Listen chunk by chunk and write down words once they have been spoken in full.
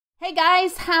Hey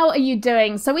guys, how are you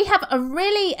doing? So we have a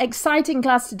really exciting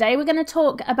class today. We're going to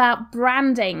talk about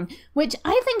branding, which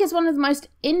I think is one of the most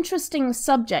interesting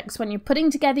subjects when you're putting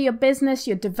together your business,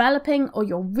 you're developing or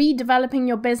you're redeveloping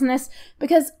your business,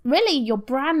 because really your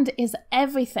brand is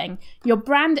everything. Your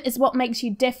brand is what makes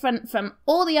you different from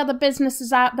all the other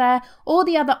businesses out there, all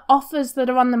the other offers that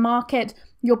are on the market.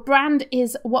 Your brand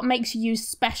is what makes you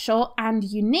special and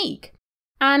unique.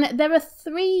 And there are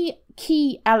three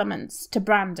key elements to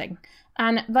branding,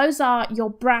 and those are your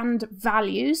brand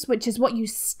values, which is what you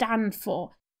stand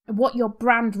for, what your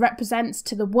brand represents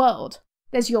to the world.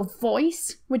 There's your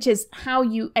voice, which is how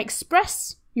you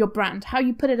express your brand, how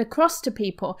you put it across to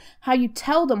people, how you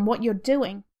tell them what you're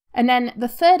doing. And then the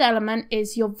third element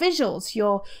is your visuals,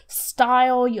 your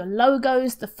style, your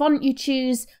logos, the font you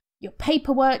choose, your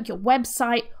paperwork, your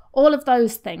website, all of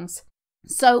those things.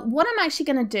 So what I'm actually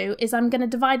going to do is I'm going to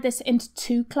divide this into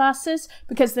two classes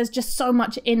because there's just so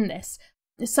much in this.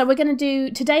 So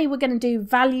today we're going to do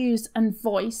values and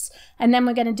voice, and then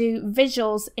we're going to do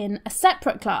visuals in a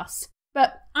separate class.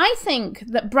 But I think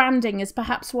that branding is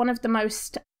perhaps one of the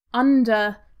most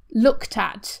underlooked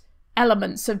at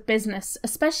elements of business,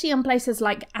 especially on places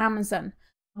like Amazon.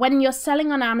 When you're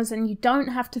selling on Amazon, you don't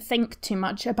have to think too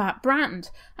much about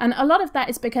brand. And a lot of that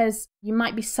is because you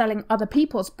might be selling other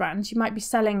people's brands. You might be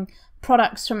selling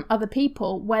products from other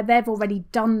people where they've already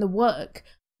done the work,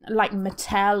 like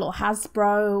Mattel or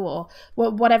Hasbro or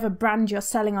whatever brand you're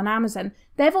selling on Amazon.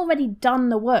 They've already done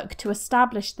the work to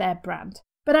establish their brand.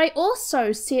 But I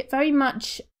also see it very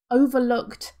much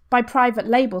overlooked by private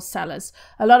label sellers.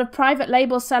 A lot of private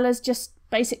label sellers just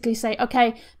basically say,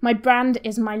 okay, my brand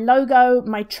is my logo,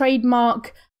 my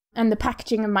trademark, and the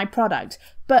packaging of my product.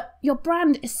 But your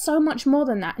brand is so much more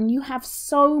than that, and you have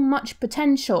so much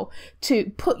potential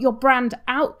to put your brand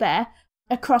out there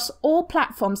across all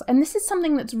platforms. And this is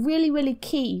something that's really, really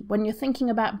key when you're thinking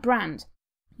about brand.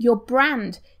 Your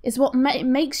brand is what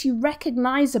makes you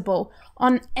recognizable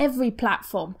on every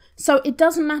platform. So it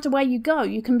doesn't matter where you go.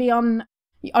 You can be on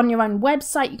your own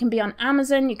website, you can be on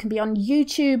Amazon, you can be on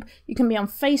YouTube, you can be on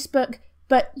Facebook,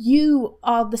 but you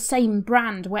are the same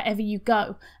brand wherever you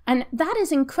go. And that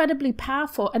is incredibly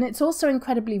powerful, and it's also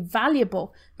incredibly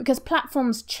valuable because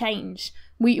platforms change.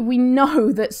 We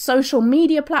know that social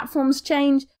media platforms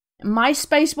change.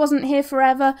 MySpace wasn't here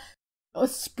forever. Or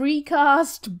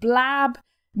Spreecast, Blab,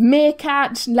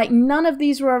 Meerkat, like none of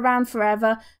these were around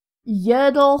forever.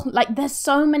 Yodel, like there's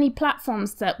so many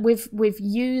platforms that we've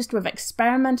used, we've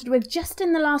experimented with just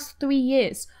in the last 3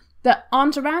 years that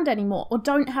aren't around anymore or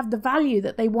don't have the value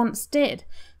that they once did.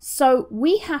 So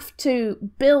we have to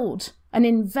build and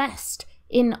invest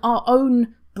in our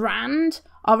own brand,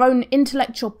 our own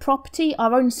intellectual property,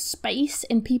 our own space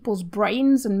in people's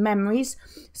brains and memories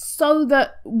so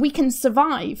that we can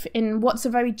survive in what's a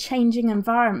very changing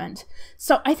environment.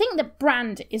 So I think that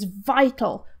brand is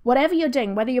vital. Whatever you're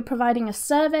doing, whether you're providing a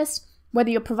service,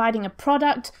 whether you're providing a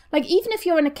product, like even if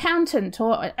you're an accountant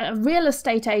or a real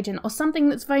estate agent or something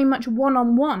that's very much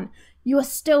one-on-one, you are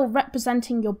still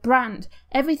representing your brand.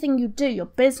 Everything you do, your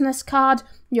business card,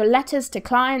 your letters to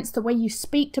clients, the way you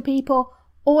speak to people,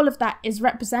 all of that is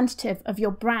representative of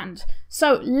your brand.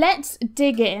 So let's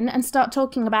dig in and start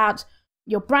talking about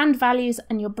your brand values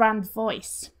and your brand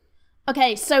voice.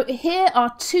 Okay, so here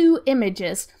are two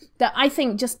images that I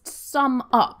think just sum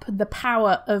up the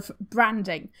power of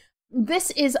branding. This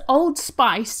is Old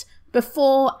Spice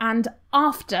before and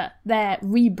after their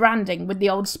rebranding with the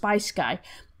Old Spice guy.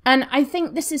 And I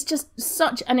think this is just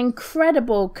such an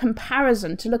incredible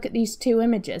comparison to look at these two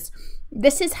images.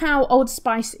 This is how Old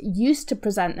Spice used to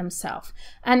present themselves.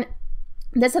 And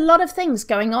there's a lot of things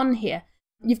going on here.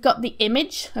 You've got the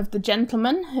image of the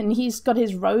gentleman, and he's got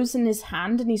his rose in his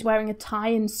hand, and he's wearing a tie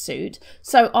and suit.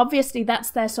 So obviously that's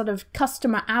their sort of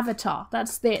customer avatar.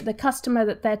 That's the customer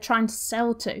that they're trying to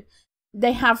sell to.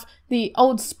 They have the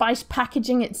Old Spice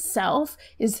packaging itself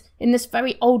is in this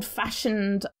very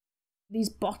old-fashioned, these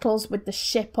bottles with the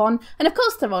ship on. And of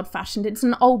course they're old-fashioned. It's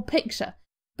an old picture.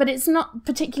 But it's not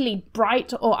particularly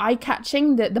bright or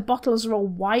eye-catching. The bottles are all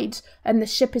white and the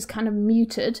ship is kind of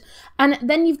muted. And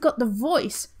then you've got the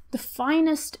voice, the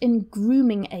finest in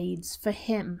grooming aids for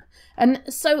him. And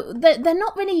so they're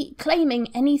not really claiming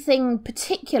anything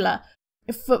particular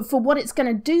for what it's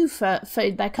going to do for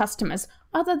their customers,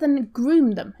 other than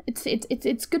groom them.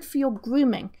 It's good for your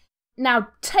grooming. Now,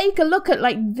 take a look at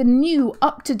like the new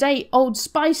up-to-date Old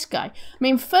Spice guy. I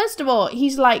mean, first of all,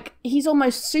 he's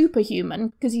almost superhuman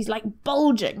because he's like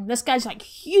bulging. This guy's like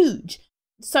huge.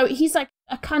 So he's like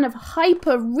a kind of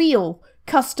hyper-real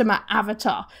customer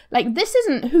avatar. Like, this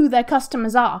isn't who their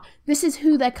customers are. This is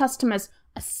who their customers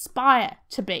aspire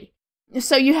to be.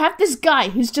 So you have this guy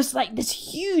who's just like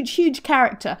this huge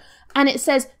character, and it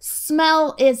says,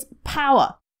 smell is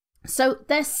power. So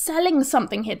they're selling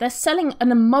something here. They're selling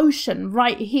an emotion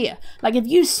right here. Like, if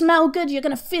you smell good, you're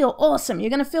going to feel awesome. You're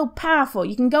going to feel powerful.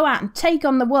 You can go out and take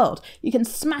on the world. You can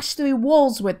smash through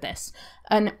walls with this.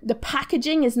 And the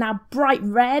packaging is now bright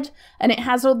red, and it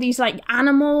has all these like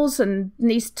animals and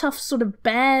these tough sort of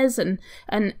bears and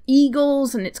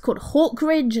eagles, and it's called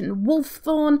hawkridge and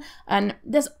wolfthorn, and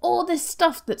there's all this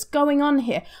stuff that's going on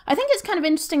here. I think it's kind of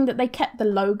interesting that they kept the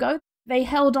logo. They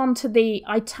held on to the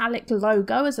italic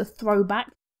logo as a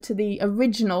throwback to the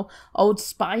original Old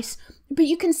Spice, but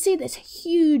you can see this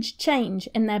huge change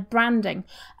in their branding.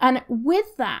 And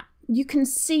with that, you can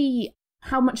see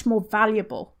how much more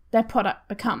valuable their product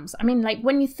becomes. I mean, like,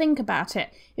 when you think about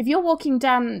it, if you're walking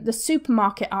down the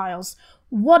supermarket aisles,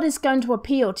 what is going to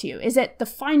appeal to you? Is it the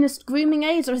finest grooming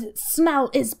aids, or is it smell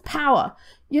is power?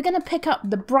 You're going to pick up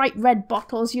the bright red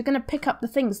bottles. You're going to pick up the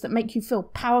things that make you feel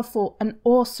powerful and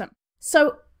awesome.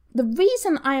 So the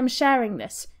reason I am sharing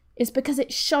this is because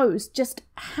it shows just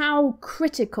how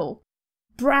critical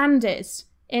brand is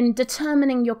in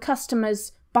determining your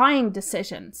customers' buying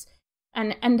decisions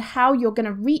and how you're going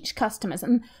to reach customers.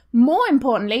 And more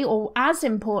importantly, or as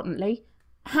importantly,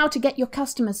 how to get your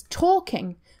customers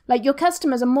talking. Like, your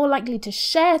customers are more likely to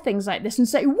share things like this and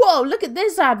say, whoa, look at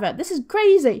this advert, this is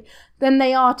crazy, than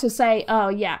they are to say, oh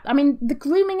yeah. I mean, the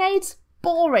grooming aids,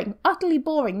 boring, utterly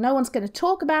boring. No one's going to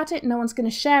talk about it. No one's going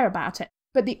to share about it.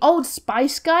 But the Old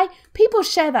Spice guy, people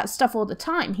share that stuff all the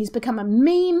time. He's become a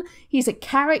meme. He's a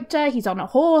character. He's on a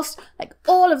horse, like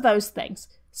all of those things.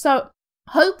 So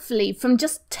hopefully, from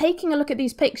just taking a look at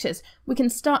these pictures, we can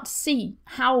start to see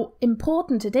how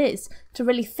important it is to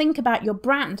really think about your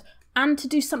brand and to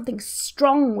do something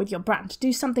strong with your brand, to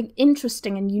do something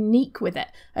interesting and unique with it,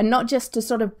 and not just to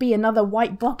sort of be another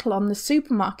white bottle on the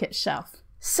supermarket shelf.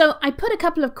 So I put a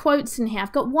couple of quotes in here.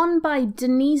 I've got one by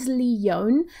Denise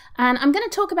Lyon, and I'm going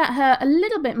to talk about her a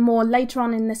little bit more later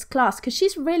on in this class because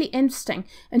she's really interesting.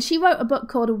 And she wrote a book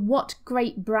called What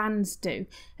Great Brands Do.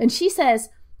 And she says,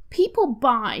 people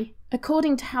buy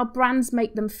according to how brands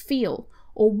make them feel,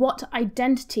 or what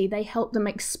identity they help them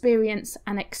experience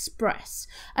and express.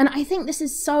 And I think this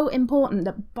is so important,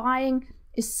 that buying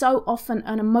is so often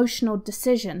an emotional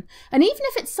decision. And even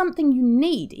if it's something you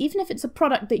need, even if it's a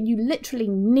product that you literally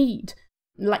need,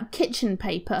 like kitchen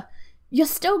paper, you're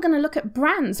still going to look at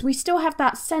brands. We still have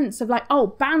that sense of like,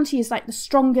 oh, Bounty is like the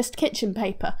strongest kitchen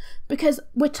paper, because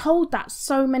we're told that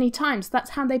so many times.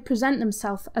 That's how they present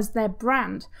themselves as their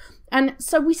brand. And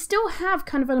so we still have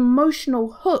kind of an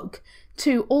emotional hook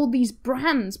to all these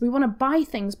brands. We want to buy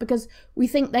things because we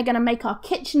think they're going to make our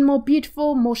kitchen more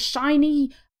beautiful, more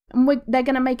shiny, and they're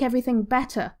going to make everything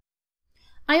better.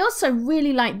 I also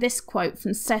really like this quote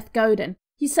from Seth Godin.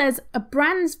 He says, a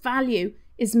brand's value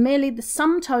is merely the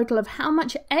sum total of how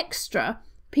much extra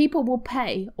people will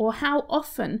pay, or how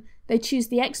often they choose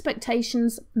the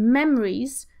expectations,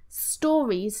 memories,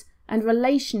 stories, and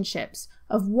relationships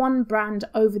of one brand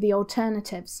over the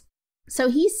alternatives. So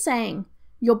he's saying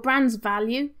your brand's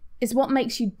value is what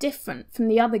makes you different from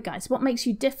the other guys, what makes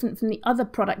you different from the other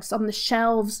products on the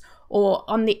shelves or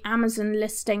on the Amazon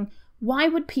listing. Why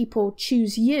would people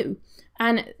choose you?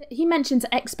 And he mentions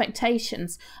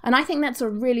expectations. And I think that's a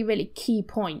really, really key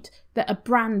point, that a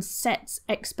brand sets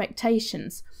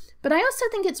expectations. But I also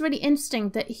think it's really interesting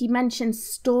that he mentions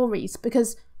stories,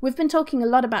 because we've been talking a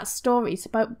lot about stories,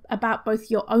 about both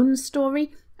your own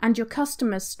story and your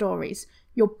customers' stories.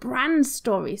 Your brand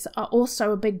stories are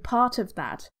also a big part of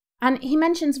that. And he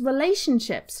mentions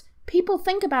relationships. People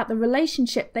think about the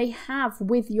relationship they have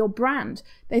with your brand.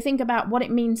 They think about what it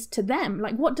means to them.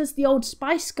 Like, what does the Old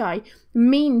Spice guy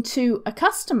mean to a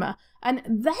customer? And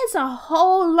there's a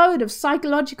whole load of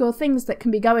psychological things that can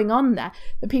be going on there.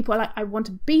 The people are like, I want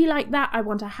to be like that. I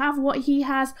want to have what he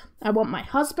has. I want my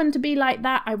husband to be like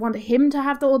that. I want him to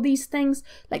have all these things.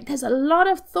 Like, there's a lot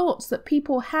of thoughts that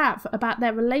people have about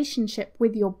their relationship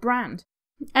with your brand.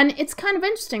 And it's kind of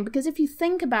interesting because if you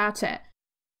think about it,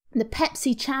 the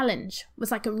Pepsi Challenge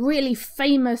was like a really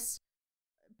famous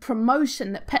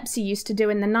promotion that Pepsi used to do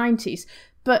in the 90s.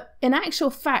 But in actual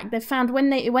fact, they found when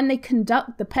they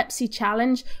conduct the Pepsi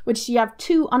Challenge, which you have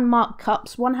two unmarked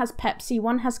cups, one has Pepsi,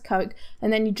 one has Coke,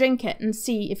 and then you drink it and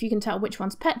see if you can tell which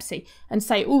one's Pepsi and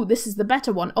say, oh, this is the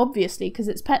better one, obviously, because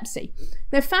it's Pepsi.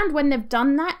 They've found when they've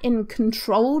done that in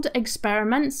controlled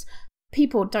experiments,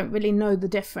 people don't really know the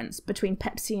difference between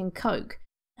Pepsi and Coke.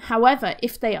 However,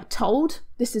 if they are told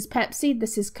this is Pepsi,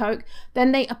 this is Coke,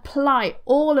 then they apply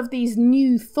all of these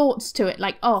new thoughts to it,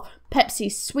 like, oh,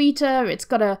 Pepsi's sweeter, it's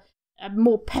got a a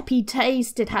more peppy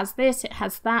taste, it has this, it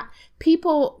has that.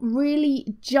 People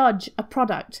really judge a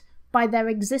product by their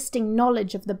existing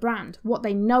knowledge of the brand, what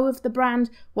they know of the brand,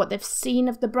 what they've seen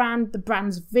of the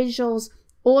brand's visuals,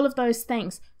 all of those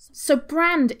things. So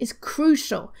brand is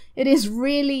crucial. It is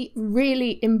really,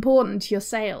 really important to your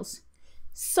sales.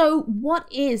 So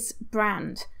what is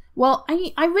brand? Well,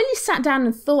 I really sat down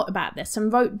and thought about this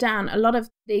and wrote down a lot of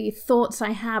the thoughts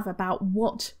I have about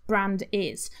what brand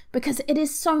is, because it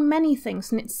is so many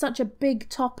things and it's such a big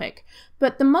topic.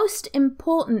 But the most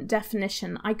important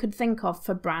definition I could think of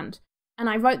for brand, and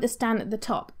I wrote this down at the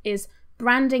top, is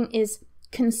branding is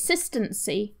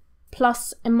consistency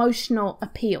plus emotional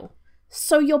appeal.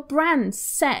 So your brand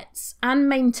sets and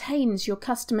maintains your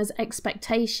customers'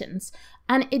 expectations,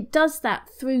 and it does that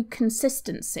through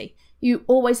consistency. You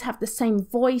always have the same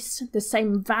voice, the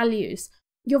same values.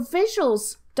 Your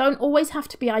visuals don't always have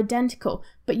to be identical,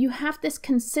 but you have this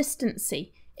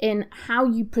consistency in how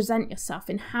you present yourself,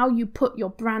 in how you put your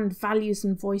brand values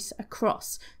and voice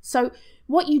across. So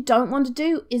what you don't want to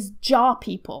do is jar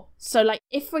people. So like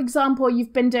if, for example,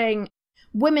 you've been doing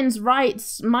women's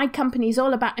rights, my company is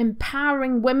all about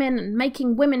empowering women and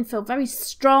making women feel very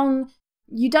strong.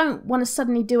 You don't want to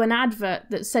suddenly do an advert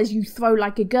that says you throw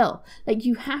like a girl. Like,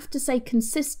 you have to stay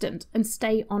consistent and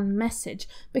stay on message,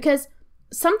 because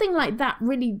something like that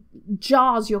really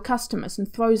jars your customers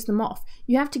and throws them off.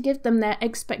 You have to give them their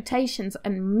expectations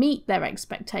and meet their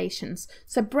expectations.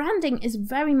 So branding is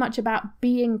very much about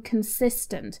being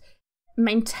consistent,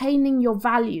 maintaining your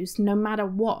values no matter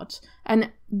what.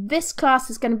 And this class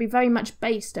is going to be very much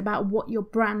based about what your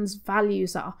brand's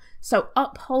values are. So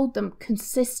uphold them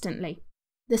consistently.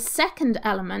 The second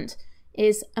element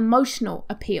is emotional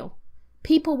appeal.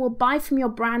 People will buy from your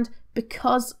brand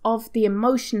because of the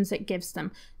emotions it gives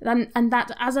them. And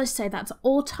that, as I say, that's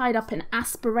all tied up in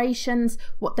aspirations,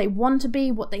 what they want to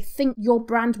be, what they think your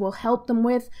brand will help them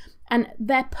with, and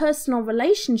their personal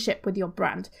relationship with your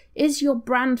brand. Is your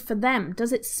brand for them?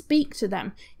 Does it speak to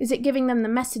them? Is it giving them the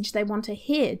message they want to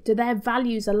hear? Do their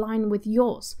values align with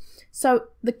yours? So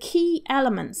the key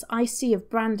elements I see of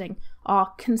branding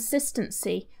are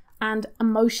consistency and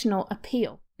emotional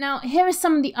appeal. Now, here are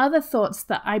some of the other thoughts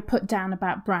that I put down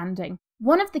about branding.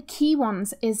 One of the key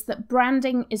ones is that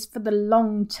branding is for the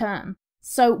long term.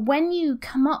 So when you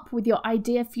come up with your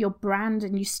idea for your brand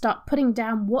and you start putting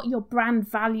down what your brand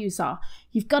values are,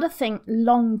 you've got to think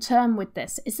long term with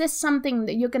this. Is this something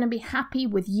that you're going to be happy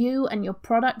with you and your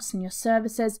products and your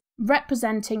services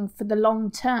representing for the long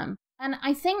term? And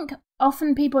I think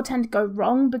often people tend to go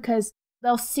wrong because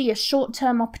they'll see a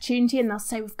short-term opportunity and they'll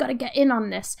say, we've got to get in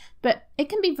on this. But it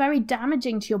can be very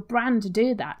damaging to your brand to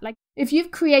do that. Like, if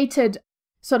you've created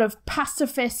sort of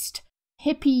pacifist,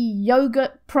 hippie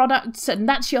yogurt products and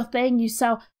that's your thing, you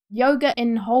sell yogurt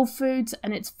in Whole Foods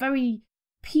and it's very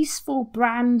peaceful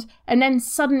brand, and then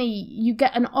suddenly you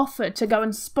get an offer to go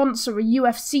and sponsor a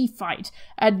UFC fight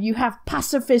and you have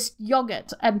pacifist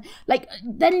yogurt, and like,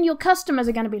 then your customers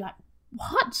are going to be like,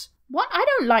 what? I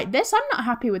don't like this. I'm not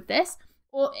happy with this.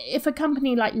 Or if a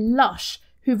company like Lush,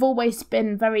 who've always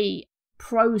been very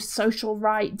pro-social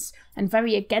rights and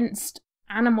very against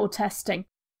animal testing,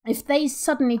 if they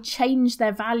suddenly change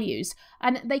their values,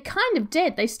 and they kind of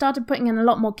did, they started putting in a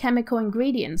lot more chemical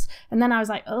ingredients, and then I was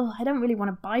like, oh, I don't really want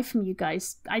to buy from you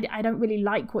guys. I don't really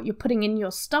like what you're putting in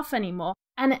your stuff anymore.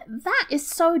 And that is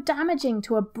so damaging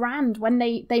to a brand when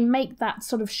they make that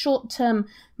sort of short-term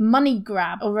money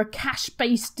grab or a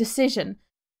cash-based decision.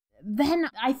 Then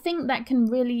I think that can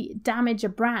really damage a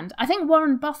brand. I think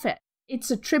Warren Buffett, it's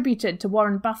attributed to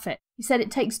Warren Buffett. He said it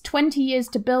takes 20 years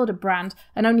to build a brand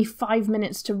and only 5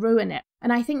 minutes to ruin it.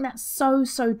 And I think that's so,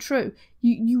 so true.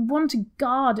 You want to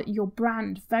guard your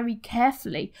brand very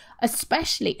carefully,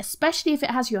 especially if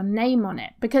it has your name on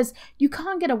it, because you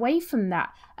can't get away from that.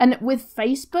 And with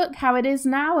Facebook, how it is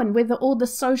now, and with all the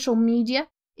social media,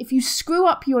 if you screw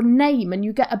up your name and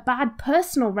you get a bad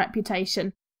personal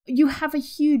reputation, you have a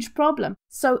huge problem.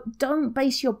 So don't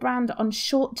base your brand on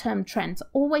short-term trends.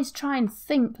 Always try and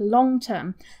think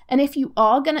long-term. And if you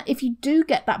do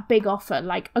get that big offer,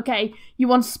 like, okay, you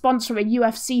want to sponsor a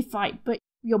UFC fight, but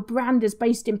your brand is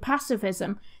based in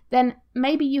pacifism, then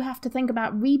maybe you have to think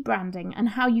about rebranding and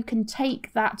how you can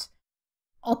take that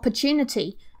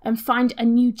opportunity and find a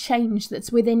new change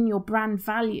that's within your brand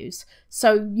values.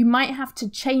 So you might have to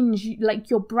change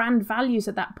like your brand values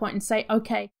at that point and say,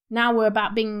 okay, now we're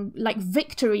about being like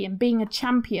victory and being a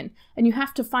champion. And you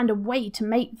have to find a way to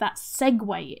make that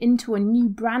segue into a new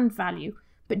brand value.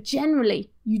 But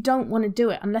generally, you don't want to do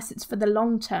it unless it's for the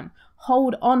long term.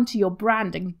 Hold on to your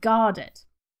brand and guard it.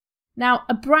 Now,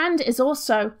 a brand is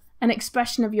also an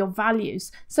expression of your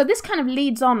values. So this kind of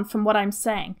leads on from what I'm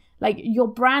saying. Like, your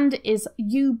brand is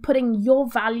you putting your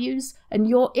values and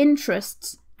your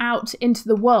interests out into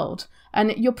the world.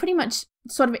 And you're pretty much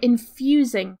sort of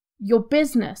infusing your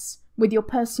business with your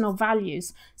personal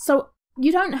values. So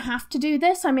you don't have to do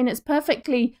this. I mean, it's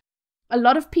perfectly... A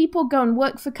lot of people go and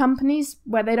work for companies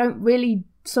where they don't really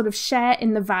sort of share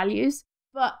in the values.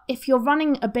 But if you're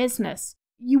running a business,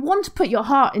 you want to put your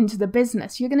heart into the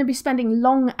business. You're going to be spending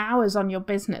long hours on your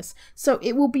business. So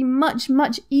it will be much,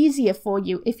 much easier for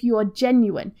you if you are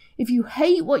genuine. If you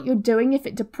hate what you're doing, if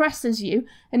it depresses you,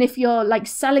 and if you're like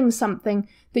selling something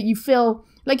that you feel...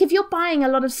 Like if you're buying a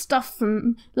lot of stuff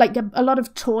from, like a lot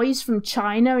of toys from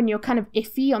China and you're kind of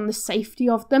iffy on the safety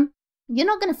of them, you're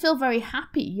not going to feel very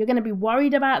happy. You're going to be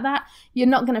worried about that. You're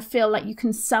not going to feel like you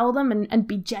can sell them and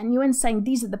be genuine, saying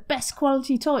these are the best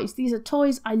quality toys. These are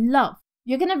toys I love.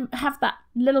 You're going to have that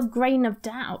little grain of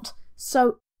doubt.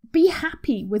 So be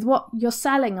happy with what you're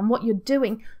selling and what you're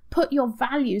doing. Put your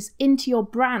values into your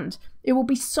brand. It will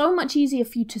be so much easier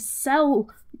for you to sell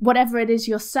whatever it is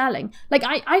you're selling. Like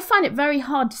I find it very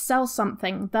hard to sell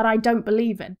something that I don't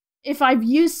believe in. If I've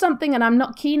used something and I'm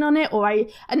not keen on it,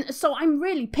 and so I'm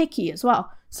really picky as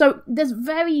well. So there's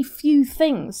very few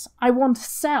things I want to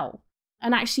sell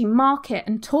and actually market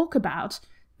and talk about,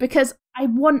 because I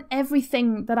want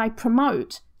everything that I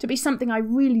promote to be something I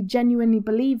really genuinely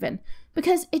believe in,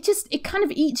 because it kind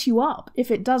of eats you up if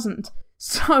it doesn't.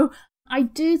 So I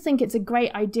do think it's a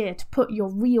great idea to put your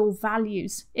real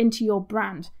values into your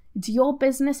brand. It's your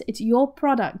business, it's your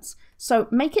products. So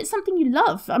make it something you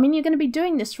love. I mean, you're going to be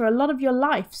doing this for a lot of your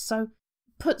life. So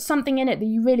put something in it that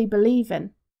you really believe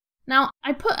in. Now,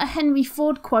 I put a Henry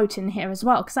Ford quote in here as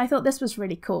well, because I thought this was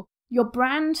really cool. Your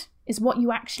brand is what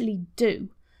you actually do.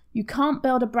 You can't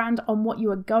build a brand on what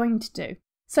you are going to do.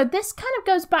 So this kind of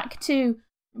goes back to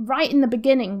right in the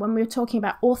beginning when we were talking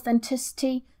about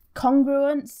authenticity,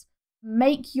 congruence.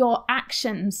 Make your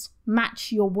actions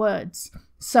match your words.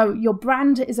 So your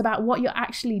brand is about what you're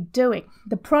actually doing,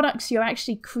 the products you're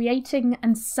actually creating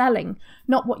and selling,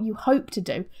 not what you hope to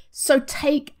do. So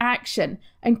take action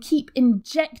and keep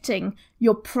injecting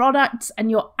your products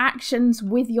and your actions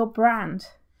with your brand.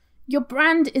 Your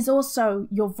brand is also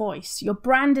your voice. Your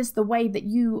brand is the way that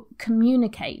you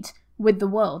communicate with the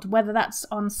world, whether that's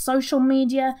on social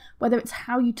media, whether it's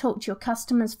how you talk to your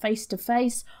customers face to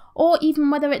face, or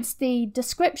even whether it's the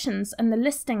descriptions and the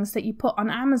listings that you put on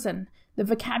Amazon, the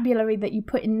vocabulary that you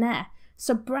put in there.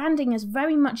 So branding is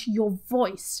very much your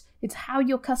voice. It's how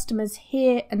your customers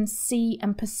hear and see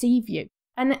and perceive you.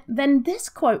 And then this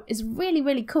quote is really,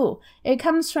 really cool. It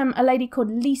comes from a lady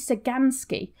called Lisa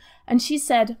Gansky. And she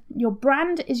said, your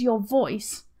brand is your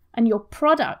voice and your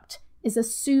product is a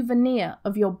souvenir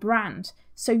of your brand.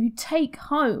 So you take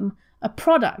home a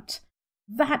product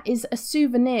that is a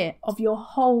souvenir of your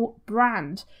whole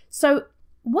brand. So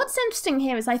what's interesting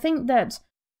here is I think that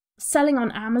selling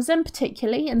on Amazon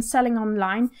particularly and selling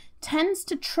online tends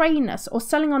to train us, or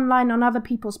selling online on other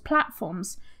people's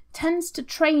platforms tends to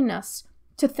train us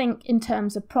to think in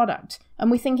terms of product. And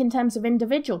we think in terms of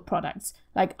individual products.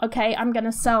 Like, okay, I'm going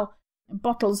to sell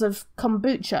bottles of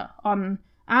kombucha on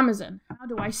Amazon. How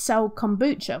do I sell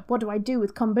kombucha? What do I do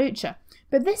with kombucha?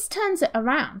 But this turns it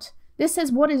around. This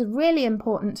says what is really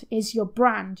important is your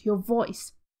brand, your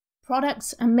voice.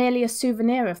 Products are merely a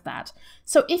souvenir of that.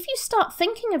 So if you start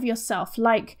thinking of yourself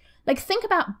like think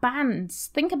about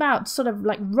bands, think about sort of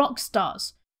like rock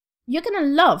stars. You're going to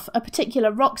love a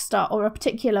particular rock star or a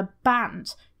particular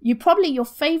band. Your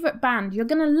favorite band, you're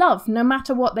going to love no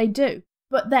matter what they do.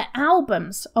 But their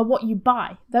albums are what you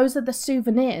buy. Those are the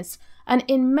souvenirs. And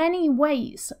in many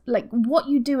ways, like what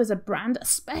you do as a brand,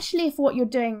 especially if what you're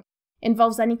doing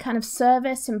involves any kind of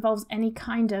service, involves any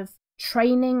kind of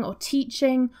training or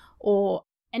teaching or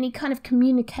any kind of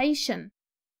communication,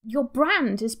 your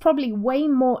brand is probably way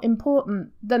more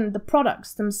important than the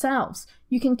products themselves.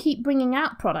 You can keep bringing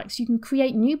out products. You can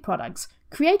create new products.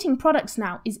 Creating products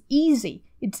now is easy.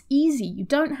 It's easy. You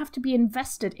don't have to be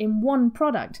invested in one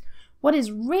product. What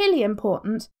is really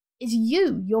important is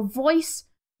you, your voice,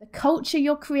 the culture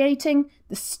you're creating,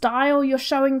 the style you're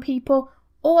showing people.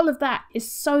 All of that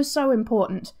is so, so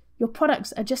important. Your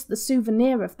products are just the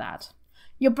souvenir of that.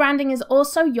 Your branding is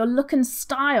also your look and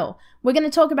style. We're going to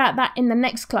talk about that in the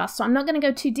next class, so I'm not going to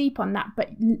go too deep on that, but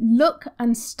look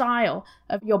and style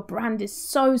of your brand is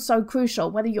so, so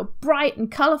crucial. Whether you're bright and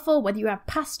colorful, whether you have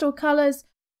pastel colors,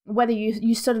 whether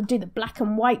you sort of do the black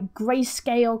and white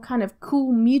grayscale kind of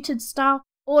cool muted style,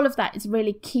 all of that is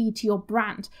really key to your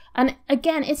brand. And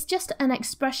again, it's just an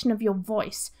expression of your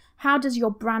voice. How does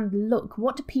your brand look?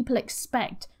 What do people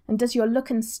expect? And does your look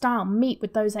and style meet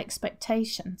with those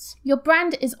expectations? Your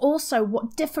brand is also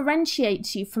what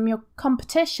differentiates you from your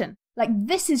competition. Like,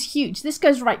 this is huge. This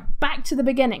goes right back to the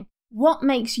beginning. What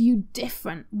makes you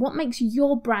different? What makes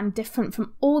your brand different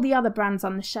from all the other brands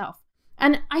on the shelf?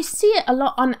 And I see it a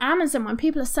lot on Amazon when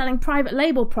people are selling private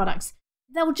label products.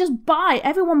 They'll just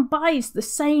everyone buys the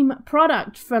same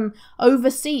product from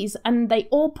overseas and they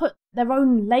all put their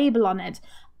own label on it.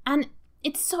 And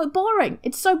it's so boring.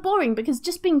 It's so boring because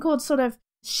just being called sort of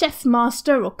chef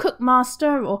master or cook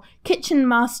master or kitchen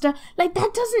master, like,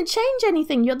 that doesn't change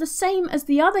anything. You're the same as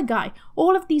the other guy.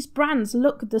 All of these brands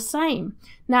look the same.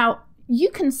 Now,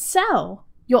 you can sell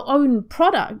your own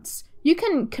products. You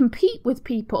can compete with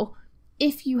people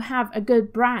if you have a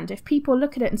good brand. If people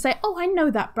look at it and say, oh, I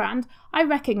know that brand. I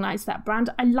recognize that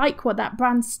brand. I like what that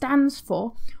brand stands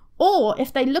for. Or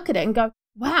if they look at it and go,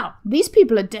 wow, these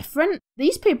people are different.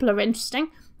 These people are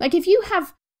interesting. Like, if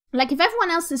everyone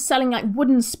else is selling like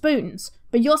wooden spoons,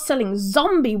 but you're selling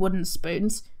zombie wooden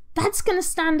spoons, that's going to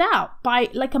stand out by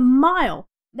like a mile.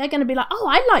 They're going to be like, oh,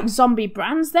 I like zombie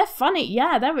brands. They're funny.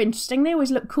 Yeah, they're interesting. They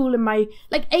always look cool in my,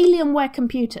 like, Alienware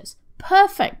computers.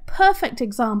 Perfect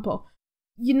example.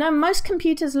 You know, most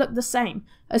computers look the same,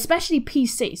 especially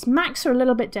PCs. Macs are a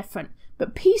little bit different,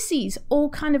 but PCs all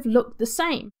kind of look the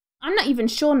same. I'm not even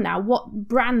sure now what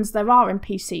brands there are in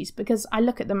PCs because I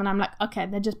look at them and I'm like, okay,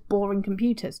 they're just boring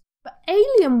computers. But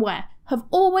Alienware have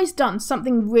always done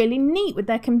something really neat with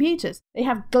their computers. They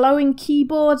have glowing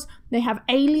keyboards, they have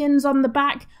aliens on the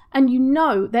back, and you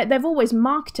know that they've always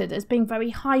marketed as being very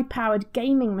high-powered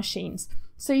gaming machines.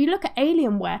 So you look at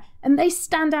Alienware and they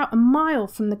stand out a mile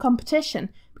from the competition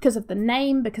because of the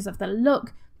name, because of the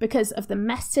look, because of the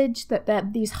message that they're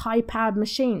these high-powered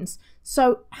machines.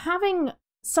 So having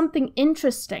something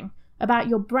interesting about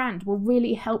your brand will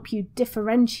really help you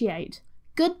differentiate.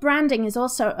 Good branding is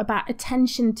also about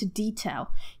attention to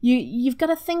detail. You've got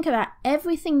to think about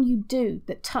everything you do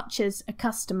that touches a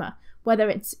customer, whether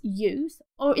it's you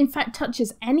or in fact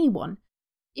touches anyone.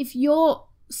 If you're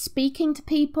speaking to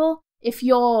people, if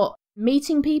you're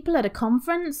meeting people at a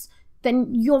conference,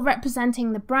 then you're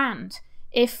representing the brand.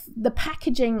 If the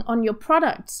packaging on your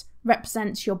products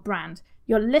represents your brand,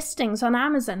 your listings on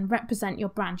Amazon represent your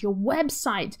brand, your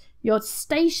website, your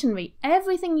stationery,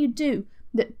 everything you do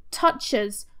that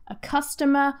touches a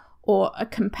customer or a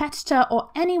competitor or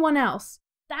anyone else,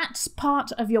 that's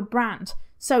part of your brand.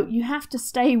 So you have to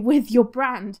stay with your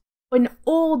brand in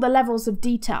all the levels of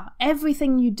detail,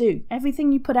 everything you do,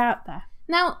 everything you put out there.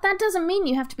 Now, that doesn't mean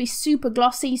you have to be super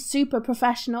glossy, super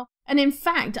professional. And in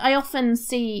fact, I often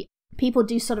see people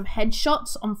do sort of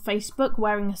headshots on Facebook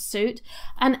wearing a suit,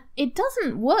 and it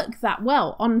doesn't work that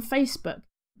well on Facebook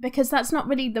because that's not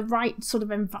really the right sort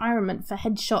of environment for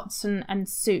headshots and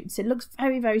suits. It looks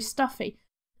very, very stuffy.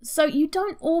 So you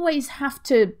don't always have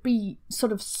to be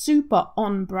sort of super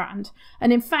on brand.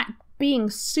 And in fact, being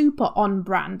super on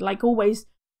brand, like always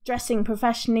dressing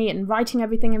professionally and writing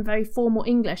everything in very formal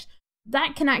English,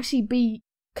 that can actually be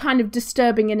kind of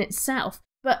disturbing in itself.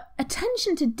 But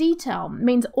attention to detail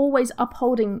means always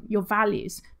upholding your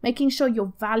values, making sure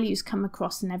your values come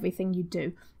across in everything you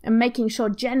do, and making sure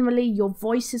generally your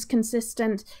voice is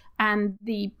consistent and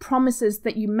the promises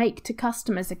that you make to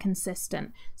customers are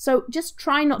consistent. So just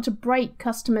try not to break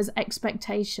customers'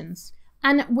 expectations.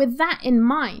 And with that in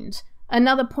mind,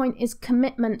 another point is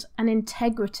commitment and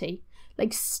integrity.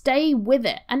 Like, stay with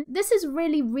it. And this is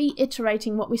really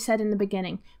reiterating what we said in the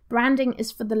beginning. Branding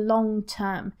is for the long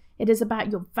term. It is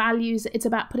about your values. It's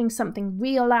about putting something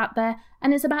real out there,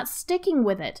 and it's about sticking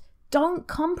with it. Don't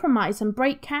compromise and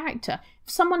break character.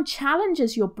 If someone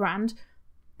challenges your brand,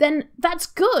 then that's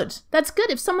good. That's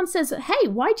good. If someone says, hey,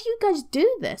 why do you guys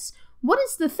do this? What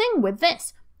is the thing with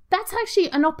this? That's actually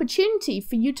an opportunity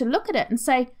for you to look at it and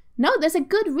say, no, there's a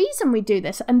good reason we do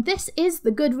this, and this is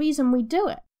the good reason we do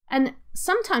it. And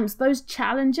sometimes those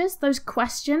challenges, those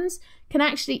questions can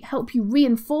actually help you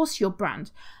reinforce your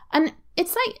brand. And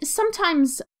it's like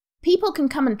sometimes people can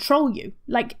come and troll you.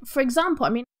 Like, for example, I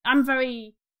mean,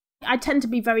 I tend to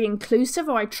be very inclusive,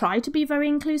 or I try to be very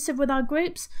inclusive with our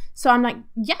groups. So I'm like,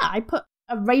 yeah, I put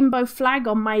a rainbow flag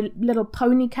on my little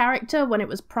pony character when it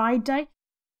was Pride Day.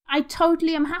 I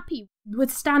totally am happy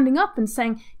with standing up and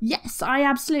saying, yes, I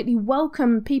absolutely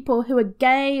welcome people who are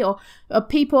gay or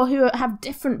people who have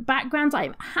different backgrounds.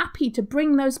 I'm happy to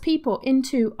bring those people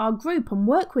into our group and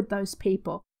work with those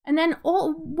people. And then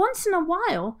once in a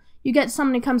while, you get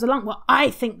someone who comes along, well, I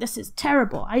think this is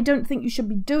terrible. I don't think you should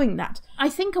be doing that. I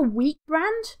think a weak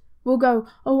brand will go,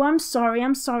 oh, I'm sorry,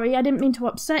 I didn't mean to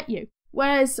upset you.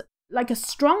 Whereas like a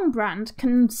strong brand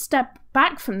can step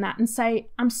back from that and say,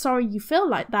 I'm sorry you feel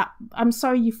like that. I'm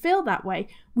sorry you feel that way.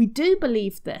 We do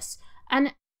believe this.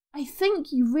 And I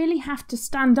think you really have to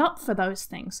stand up for those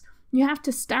things. You have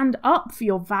to stand up for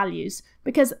your values,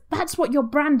 because that's what your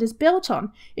brand is built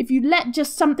on. If you let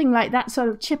just something like that sort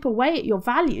of chip away at your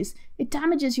values, it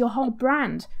damages your whole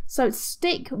brand. So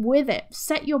stick with it.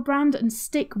 Set your brand and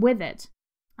stick with it.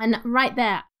 And right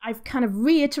there, I've kind of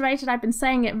reiterated, I've been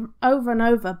saying it over and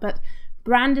over, but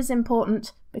brand is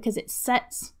important because it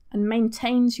sets and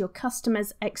maintains your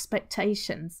customers'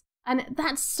 expectations. And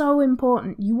that's so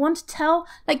important. You want to tell,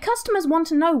 like, customers want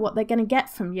to know what they're going to get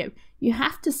from you. You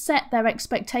have to set their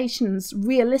expectations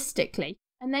realistically,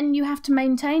 and then you have to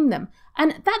maintain them.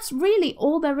 And that's really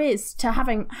all there is to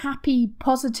having happy,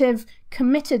 positive,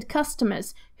 committed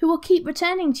customers who will keep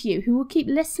returning to you, who will keep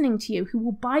listening to you, who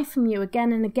will buy from you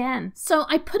again and again. So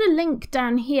I put a link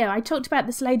down here. I talked about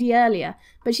this lady earlier,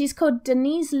 but she's called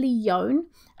Denise Leone.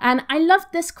 And I loved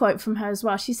this quote from her as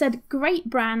well. She said, "Great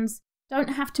brands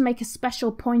don't have to make a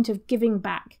special point of giving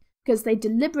back because they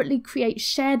deliberately create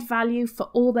shared value for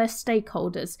all their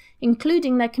stakeholders,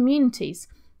 including their communities.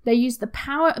 They use the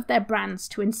power of their brands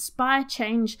to inspire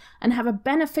change and have a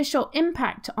beneficial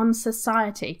impact on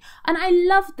society." And I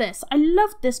love this. I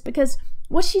love this because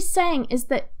what she's saying is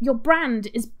that your brand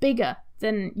is bigger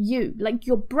than you. Like,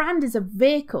 your brand is a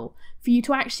vehicle for you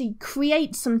to actually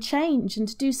create some change and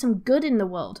to do some good in the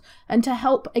world and to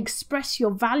help express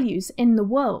your values in the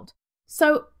world.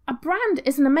 So a brand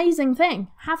is an amazing thing.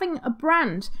 Having a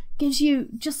brand gives you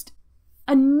just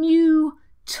a new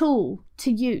tool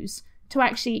to use to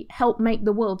actually help make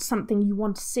the world something you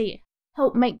want to see.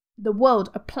 Help make the world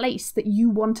a place that you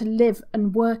want to live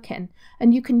and work in.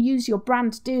 And you can use your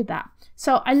brand to do that.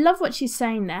 So I love what she's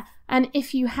saying there. And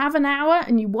if you have an hour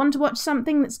and you want to watch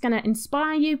something that's going to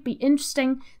inspire you, be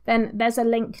interesting, then there's a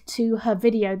link to her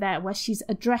video there where she's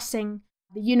addressing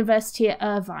the University at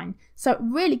Irvine. So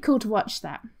really cool to watch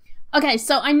that. Okay,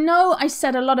 so I know I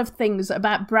said a lot of things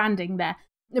about branding there,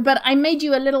 but I made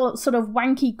you a little sort of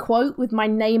wanky quote with my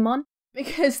name on,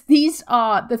 because these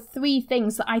are the 3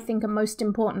 things that I think are most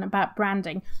important about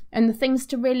branding and the things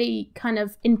to really kind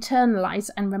of internalize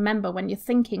and remember when you're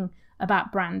thinking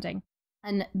about branding.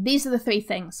 And these are the 3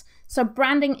 things. So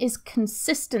branding is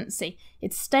consistency.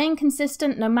 It's staying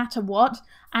consistent no matter what,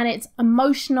 and it's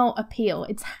emotional appeal.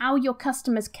 It's how your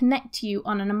customers connect to you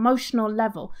on an emotional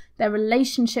level, their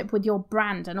relationship with your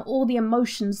brand and all the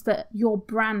emotions that your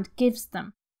brand gives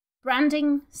them.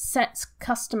 Branding sets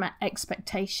customer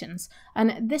expectations,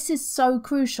 and this is so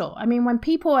crucial. I mean, when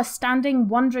people are standing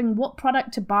wondering what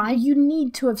product to buy, you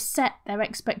need to have set their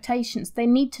expectations. They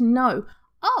need to know,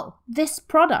 oh, this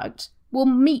product will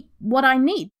meet what I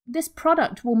need. This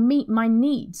product will meet my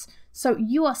needs. So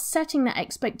you are setting that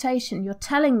expectation. You're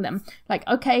telling them, like,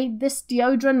 okay, this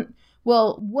deodorant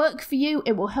will work for you.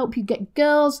 It will help you get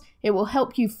girls. It will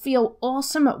help you feel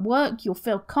awesome at work. You'll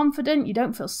feel confident. You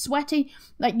don't feel sweaty.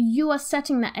 Like, you are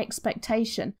setting that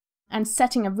expectation and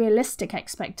setting a realistic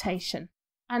expectation.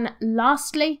 And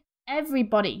lastly,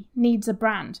 everybody needs a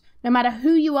brand. No matter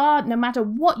who you are, no matter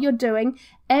what you're doing,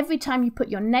 every time you put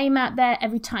your name out there,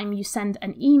 every time you send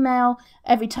an email,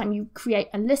 every time you create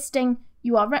a listing,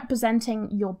 you are representing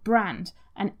your brand,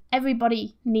 and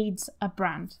everybody needs a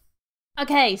brand.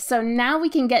 Okay, so now we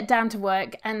can get down to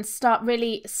work and start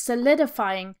really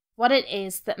solidifying what it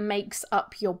is that makes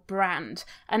up your brand.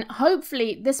 And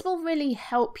hopefully this will really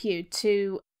help you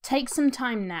to take some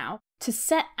time now to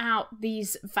set out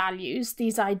these values,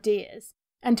 these ideas,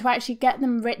 and to actually get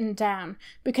them written down,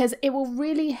 because it will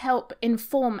really help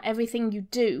inform everything you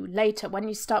do later when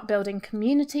you start building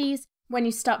communities, when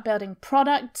you start building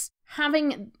products.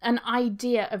 Having an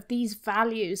idea of these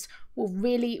values will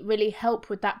really, really help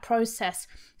with that process,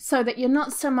 so that you're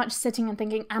not so much sitting and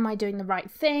thinking, am I doing the right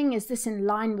thing? Is this in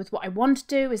line with what I want to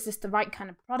do? Is this the right kind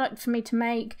of product for me to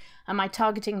make? Am I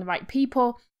targeting the right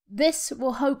people? This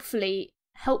will hopefully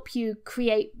help you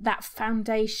create that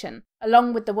foundation,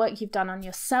 along with the work you've done on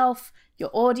yourself, your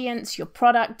audience, your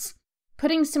products.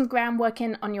 Putting some groundwork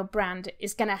in on your brand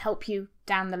is going to help you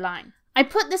down the line. I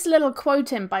put this little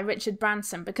quote in by Richard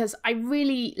Branson because I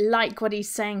really like what he's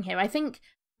saying here. I think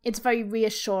it's very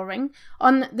reassuring.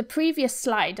 On the previous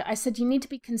slide, I said you need to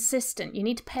be consistent. You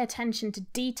need to pay attention to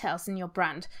details in your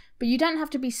brand, but you don't have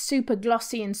to be super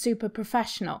glossy and super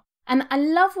professional. And I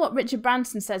love what Richard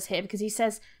Branson says here, because he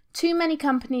says, too many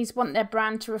companies want their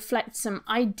brand to reflect some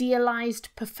idealized,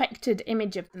 perfected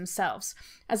image of themselves.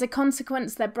 As a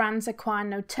consequence, their brands acquire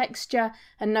no texture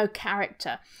and no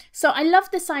character. So I love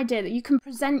this idea that you can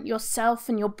present yourself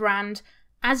and your brand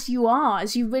as you are,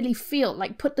 as you really feel.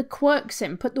 Like, put the quirks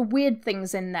in, put the weird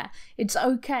things in there. It's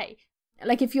okay.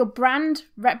 Like, if your brand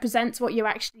represents what you're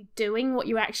actually doing, what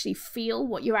you actually feel,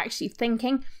 what you're actually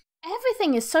thinking,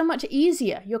 everything is so much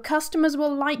easier. Your customers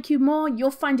will like you more.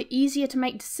 You'll find it easier to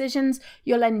make decisions.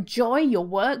 You'll enjoy your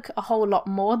work a whole lot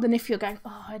more than if you're going,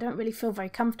 oh, I don't really feel very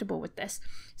comfortable with this.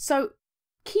 So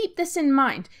keep this in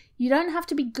mind. You don't have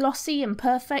to be glossy and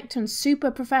perfect and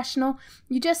super professional.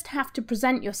 You just have to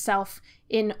present yourself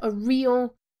in a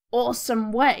real,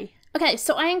 awesome way. Okay,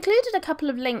 so I included a couple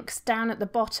of links down at the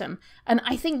bottom, and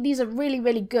I think these are really,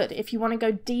 really good if you want to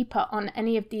go deeper on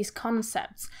any of these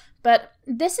concepts. But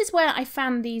this is where I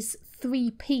found these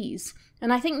 3 Ps,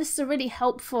 and I think this is a really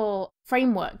helpful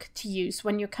framework to use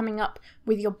when you're coming up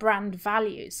with your brand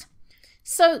values.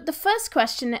 So the first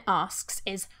question it asks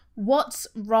is, what's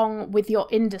wrong with your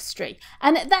industry?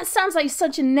 And that sounds like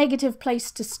such a negative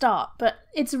place to start, but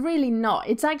it's really not.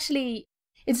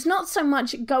 It's not so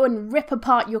much go and rip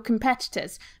apart your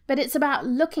competitors, but it's about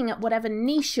looking at whatever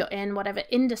niche you're in, whatever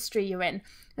industry you're in,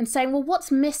 and saying, well,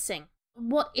 what's missing?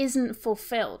 What isn't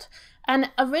fulfilled? And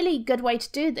a really good way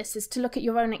to do this is to look at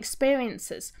your own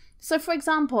experiences. So for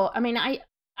example, I mean,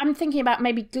 I'm thinking about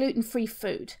maybe gluten-free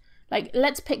food. Like,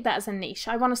 let's pick that as a niche.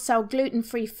 I want to sell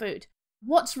gluten-free food.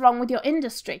 What's wrong with your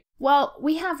industry? Well,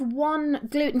 we have one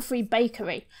gluten-free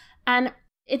bakery, and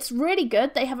it's really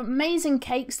good. They have amazing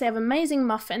cakes, they have amazing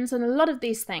muffins, and a lot of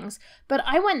these things. But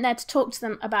I went there to talk to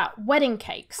them about wedding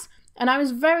cakes, and I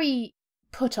was very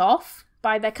put off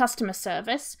by their customer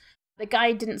service. The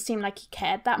guy didn't seem like he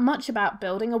cared that much about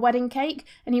building a wedding cake.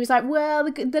 And he was like, well,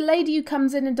 the lady who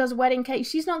comes in and does wedding cakes,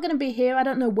 she's not going to be here. I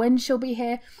don't know when she'll be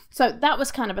here. So that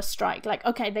was kind of a strike. Like,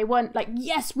 okay, they weren't like,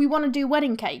 yes, we want to do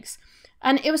wedding cakes.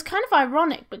 And it was kind of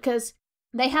ironic because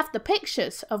they have the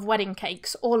pictures of wedding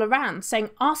cakes all around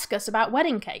saying, ask us about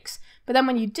wedding cakes. But then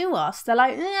when you do ask, they're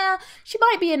like, yeah, she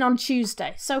might be in on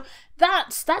Tuesday. So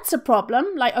that's a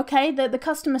problem. Like, okay, the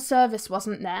customer service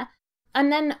wasn't there. And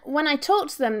then when I talked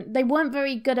to them, they weren't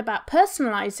very good about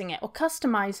personalizing it or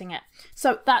customizing it.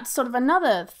 So that's sort of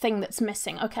another thing that's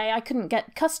missing. Okay, I couldn't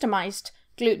get customized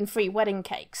gluten-free wedding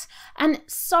cakes, and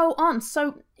so on.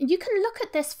 So you can look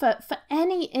at this for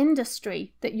any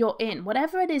industry that you're in,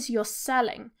 whatever it is you're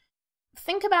selling.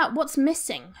 Think about what's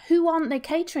missing. Who aren't they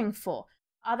catering for?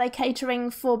 Are they catering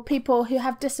for people who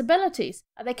have disabilities?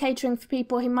 Are they catering for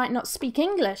people who might not speak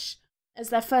English as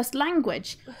their first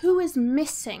language? Who is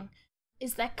missing?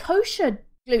 Is there kosher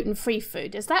gluten-free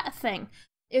food? Is that a thing?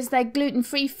 Is there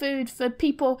gluten-free food for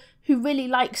people who really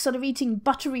like sort of eating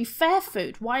buttery fair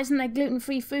food? Why isn't there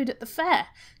gluten-free food at the fair?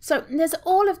 So there's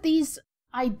all of these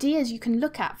ideas you can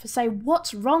look at for, say,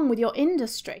 what's wrong with your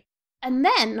industry? And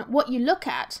then what you look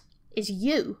at is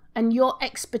you and your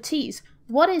expertise.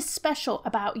 What is special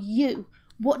about you?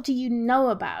 What do you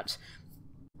know about?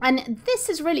 And this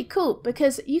is really cool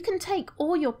because you can take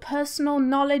all your personal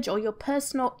knowledge or your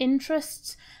personal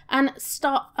interests and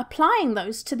start applying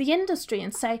those to the industry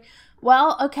and say,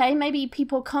 well, okay, maybe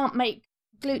people can't make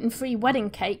gluten-free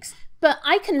wedding cakes, but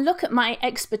I can look at my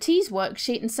expertise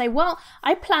worksheet and say, well,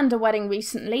 I planned a wedding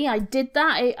recently. I did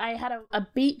that. I had a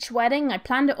beach wedding. I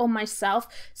planned it all myself.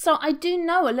 So I do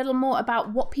know a little more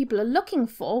about what people are looking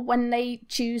for when they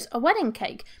choose a wedding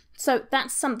cake. So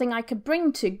that's something I could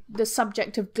bring to the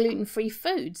subject of gluten-free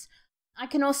foods. I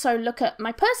can also look at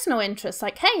my personal interests,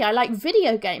 like, hey, I like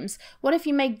video games. What if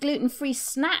you made gluten-free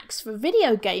snacks for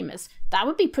video gamers? That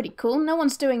would be pretty cool. No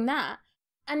one's doing that.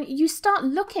 And you start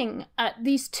looking at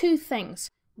these 2 things,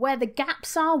 where the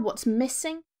gaps are, what's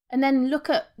missing, and then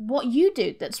look at what you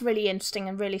do that's really interesting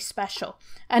and really special.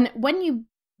 And when you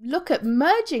look at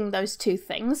merging those 2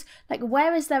 things, like,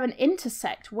 where is there an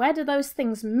intersect? Where do those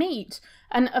things meet?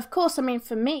 And of course, I mean,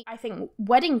 for me, I think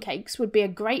wedding cakes would be a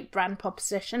great brand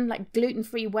proposition, like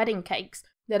gluten-free wedding cakes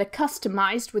that are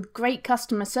customized with great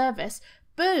customer service.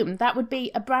 Boom, that would be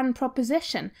a brand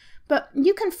proposition. But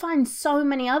you can find so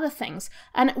many other things.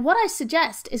 And what I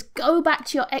suggest is go back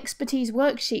to your expertise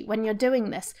worksheet when you're doing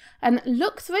this and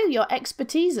look through your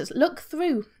expertises. Look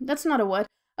through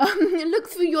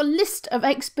your list of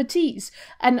expertise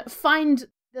and find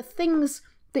the things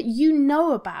that you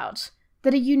know about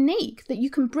that are unique, that you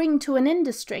can bring to an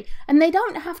industry. And they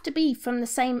don't have to be from the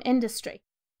same industry.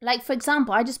 Like, for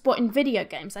example, I just brought in video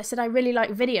games. I said I really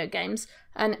like video games,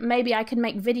 and maybe I can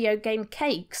make video game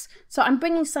cakes. So I'm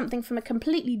bringing something from a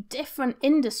completely different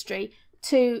industry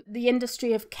to the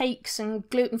industry of cakes and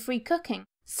gluten-free cooking.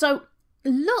 So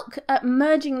look at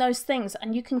merging those things,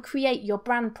 and you can create your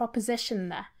brand proposition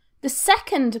there. The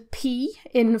second P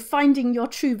in finding your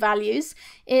true values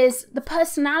is the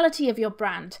personality of your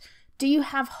brand. Do you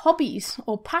have hobbies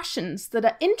or passions that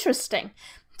are interesting?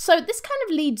 So this kind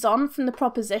of leads on from the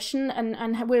proposition,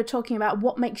 and we were talking about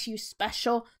what makes you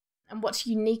special and what's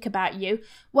unique about you.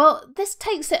 Well, this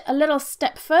takes it a little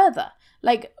step further.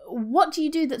 Like, what do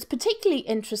you do that's particularly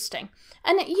interesting?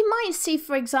 And you might see,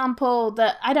 for example,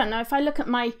 that, I don't know, if I look at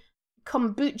my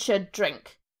kombucha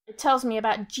drink, it tells me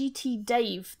about GT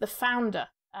Dave, the founder.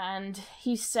 And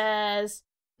he says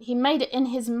he made it in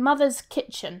his mother's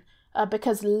kitchen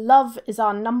because love is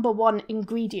our #1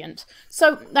 ingredient.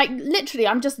 So, like, literally,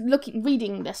 I'm just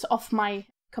reading this off my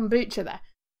kombucha there.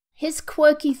 His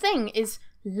quirky thing is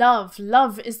love.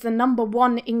 Love is the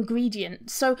 #1 ingredient.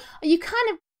 So you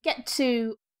kind of get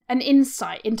to an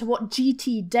insight into what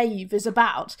GT Dave is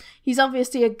about. He's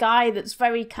obviously a guy that's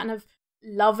very kind of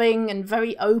loving and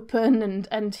very open,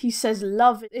 and he says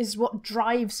love is what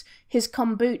drives his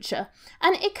kombucha.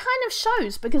 And it kind of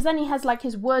shows, because then he has like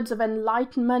his words of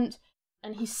enlightenment,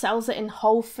 and he sells it in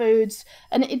Whole Foods,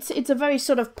 and it's a very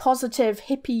sort of positive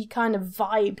hippie kind of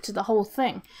vibe to the whole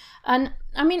thing. And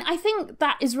I mean, I think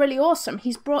that is really awesome.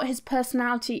 He's brought his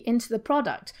personality into the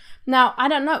product. Now, I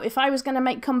don't know, if I was going to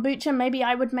make kombucha, maybe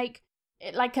I would make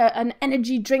it like an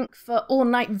energy drink for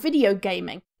all-night video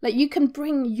gaming. Like, you can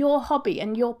bring your hobby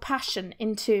and your passion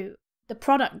into the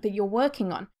product that you're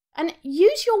working on, and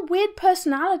use your weird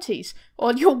personalities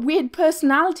or your weird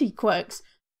personality quirks.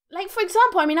 Like, for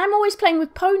example, I mean, I'm always playing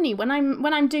with Pony. When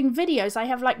I'm doing videos, I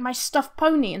have like my stuffed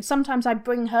pony, and sometimes I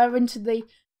bring her into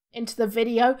the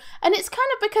video, and it's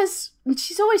kind of because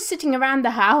she's always sitting around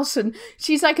the house, and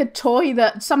she's like a toy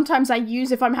that sometimes I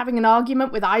use if I'm having an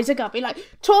argument with Isaac. I'll be like,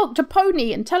 talk to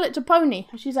Pony and tell it to Pony.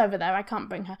 She's over there, I can't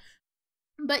bring her.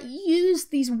 But use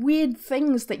these weird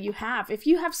things that you have. If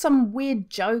you have some weird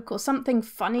joke or something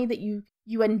funny that you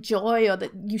enjoy or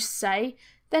that you say,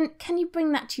 then can you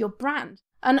bring that to your brand?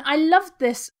 And I loved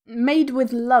this Made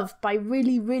with Love by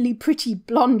really, really pretty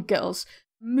blonde girls,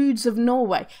 Moods of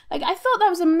Norway. Like, I thought that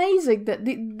was amazing that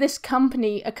this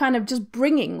company are kind of just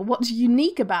bringing what's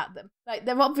unique about them. Like,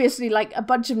 they're obviously like a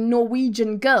bunch of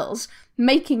Norwegian girls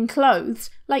making clothes.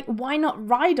 Like, why not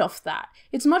ride off that?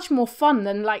 It's much more fun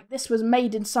than like this was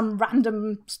made in some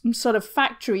random sort of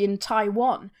factory in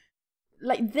Taiwan.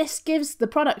 Like, this gives the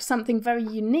product something very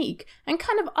unique and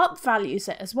kind of upvalues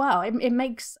it as well. It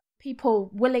makes people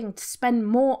willing to spend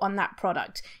more on that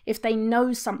product if they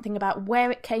know something about where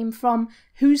it came from,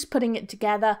 who's putting it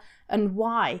together, and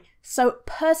why. So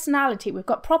personality, we've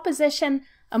got proposition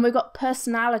and we've got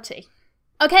personality.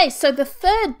 Okay, so the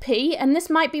third P, and this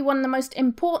might be one of the most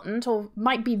important, or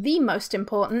might be the most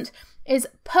important, is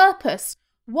purpose.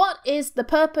 What is the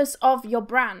purpose of your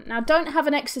brand? Now, don't have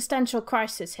an existential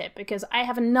crisis here, because I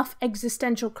have enough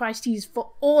existential crises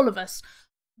for all of us.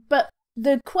 But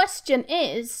the question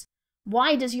is,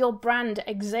 why does your brand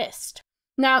exist?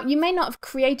 Now, you may not have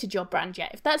created your brand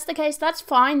yet. If that's the case, that's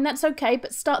fine, that's okay,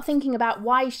 but start thinking about,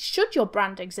 why should your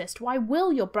brand exist? Why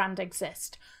will your brand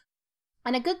exist?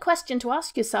 And a good question to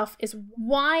ask yourself is,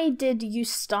 why did you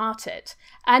start it?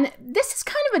 And this is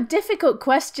kind of a difficult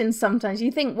question sometimes.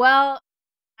 You think, well,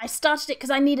 I started it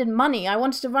because I needed money. I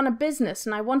wanted to run a business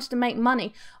and I wanted to make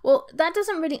money. Well, that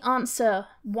doesn't really answer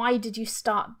why did you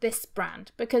start this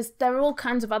brand, because there are all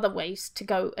kinds of other ways to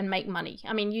go and make money.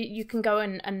 I mean, you can go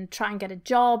and try and get a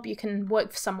job. You can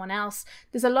work for someone else.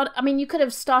 There's a lot. I mean, you could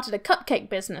have started a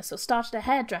cupcake business or started a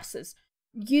hairdresser's.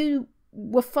 You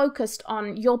were focused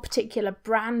on your particular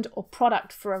brand or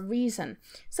product for a reason.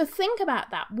 So think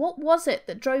about that. What was it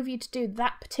that drove you to do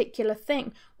that particular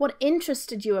thing? What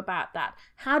interested you about that?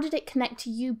 How did it connect to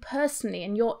you personally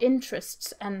and your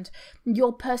interests and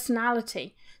your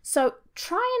personality? So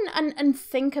try and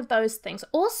think of those things.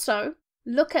 Also,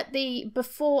 look at the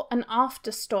before and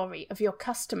after story of your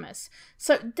customers.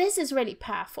 So this is really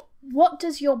powerful. What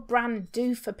does your brand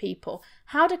do for people?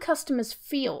 How do customers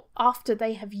feel after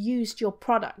they have used your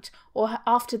product or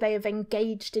after they have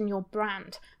engaged in your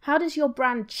brand? How does your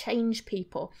brand change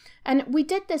people? And we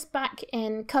did this back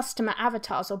in customer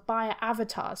avatars or buyer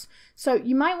avatars. So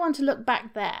you might want to look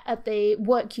back there at the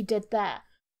work you did there.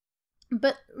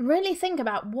 But really think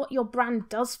about what your brand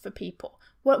does for people.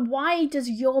 Why does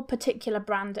your particular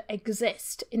brand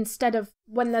exist instead of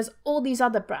when there's all these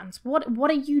other brands? What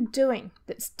are you doing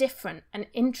that's different and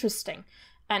interesting?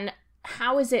 And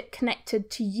how is it connected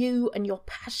to you and your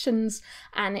passions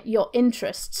and your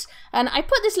interests? And I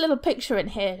put this little picture in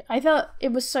here. I thought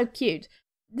it was so cute.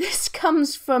 This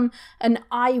comes from an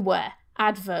eyewear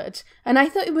advert. And I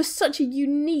thought it was such a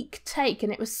unique take.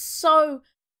 And it was so,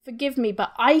 forgive me,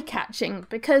 but eye-catching,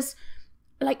 because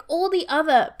like all the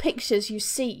other pictures you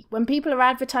see when people are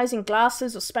advertising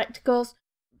glasses or spectacles,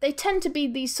 they tend to be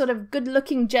these sort of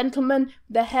good-looking gentlemen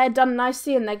with their hair done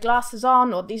nicely and their glasses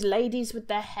on, or these ladies with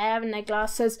their hair and their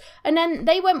glasses. And then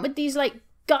they went with these like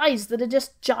guys that are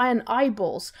just giant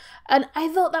eyeballs. And I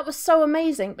thought that was so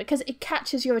amazing because it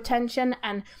catches your attention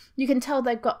and you can tell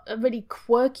they've got a really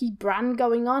quirky brand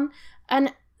going on.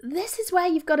 And this is where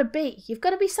you've got to be. You've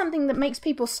got to be something that makes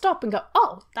people stop and go,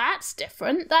 oh, that's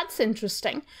different. That's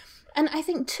interesting. And I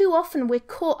think too often we're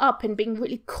caught up in being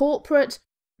really corporate,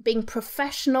 being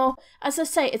professional. As I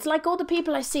say, it's like all the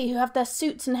people I see who have their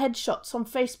suits and headshots on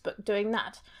Facebook doing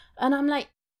that. And I'm like,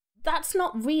 that's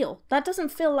not real. That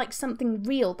doesn't feel like something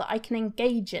real that I can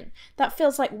engage in. That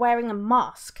feels like wearing a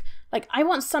mask. Like, I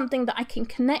want something that I can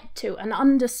connect to and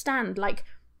understand. Like,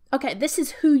 okay, this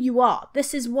is who you are.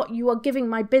 This is what you are giving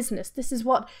my business. This is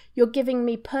what you're giving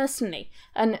me personally.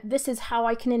 And this is how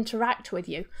I can interact with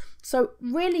you. So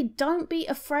really don't be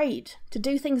afraid to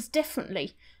do things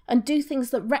differently and do things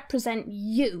that represent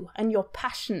you and your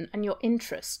passion and your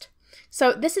interest.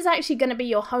 So this is actually going to be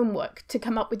your homework to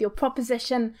come up with your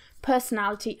proposition,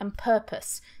 personality, and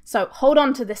purpose. So hold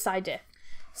on to this idea.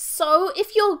 So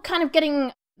if you're kind of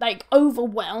getting like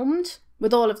overwhelmed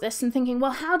with all of this and thinking,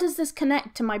 well, how does this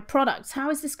connect to my products? How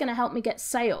is this going to help me get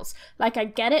sales? Like, I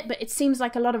get it, but it seems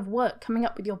like a lot of work coming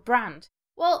up with your brand.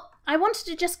 Well, I wanted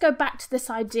to just go back to this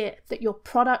idea that your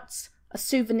products are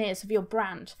souvenirs of your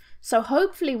brand. So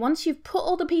hopefully once you've put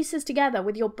all the pieces together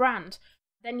with your brand,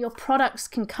 then your products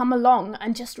can come along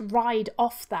and just ride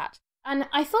off that. And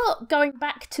I thought, going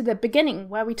back to the beginning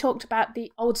where we talked about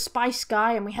the Old Spice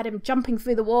guy and we had him jumping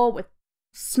through the wall with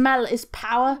smell is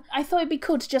power, I thought it'd be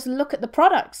cool to just look at the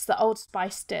products that Old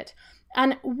Spice did.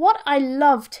 And what I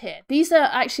loved here, these are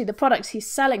actually the products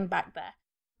he's selling back there.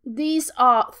 These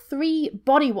are 3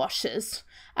 body washes,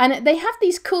 and they have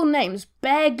these cool names: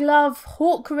 Bear Glove,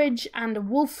 Hawkridge, and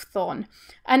Wolfthorn.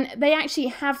 And they actually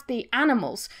have the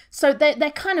animals. So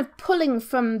they're kind of pulling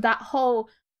from that whole,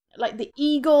 like the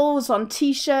eagles on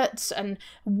t-shirts and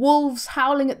wolves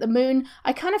howling at the moon.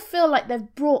 I kind of feel like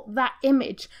they've brought that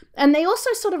image. And they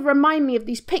also sort of remind me of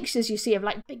these pictures you see of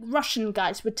like big Russian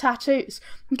guys with tattoos.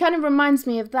 It kind of reminds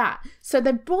me of that. So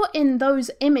they've brought in those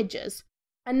images.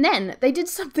 And then they did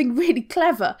something really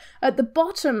clever. At the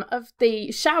bottom of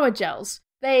the shower gels,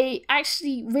 they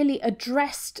actually really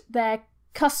addressed their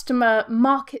customer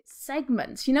market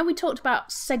segments. You know, we talked about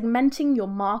segmenting your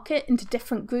market into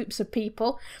different groups of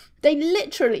people. They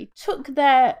literally took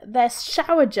their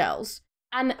shower gels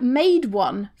and made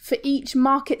one for each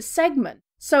market segment.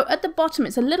 So at the bottom,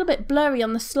 it's a little bit blurry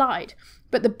on the slide,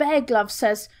 but the Bear Glove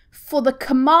says, for the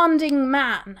commanding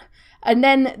man. And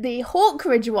then the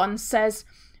Hawkridge one says,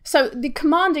 so the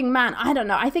commanding man, I don't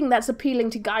know, I think that's appealing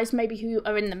to guys maybe who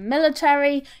are in the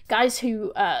military, guys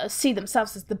who see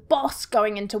themselves as the boss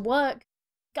going into work,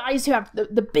 guys who have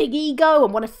the big ego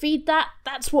and want to feed that.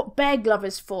 That's what Bear Glove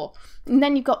is for. And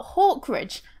then you've got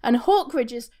Hawkridge, and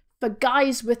Hawkridge is for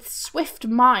guys with swift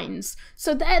minds.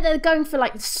 So they're going for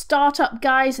like startup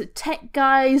guys, tech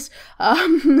guys,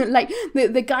 like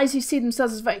the guys who see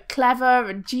themselves as very clever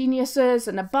and geniuses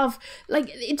and above.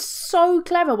 Like, it's so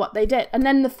clever what they did. And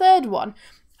then the third one,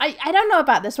 I don't know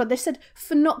about this one. They said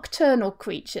for nocturnal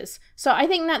creatures. So I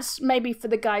think that's maybe for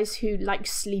the guys who like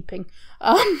sleeping.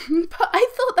 But I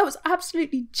thought that was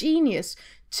absolutely genius.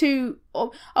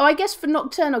 I guess for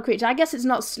nocturnal creature, I guess it's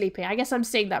not sleeping. I guess I'm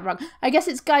saying that wrong. I guess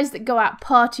it's guys that go out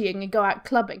partying and go out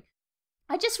clubbing.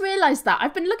 I just realised that.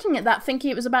 I've been looking at that thinking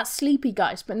it was about sleepy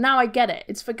guys, but now I get it.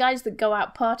 It's for guys that go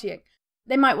out partying.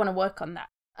 They might want to work on that.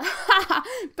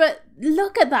 But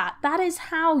look at that. That is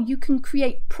how you can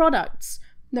create products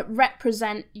that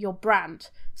represent your brand.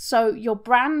 So your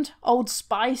brand, Old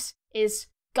Spice, is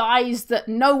guys that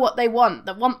know what they want,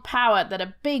 that want power, that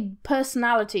are big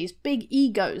personalities, big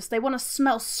egos. They want to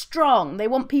smell strong. They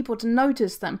want people to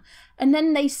notice them. And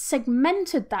then they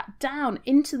segmented that down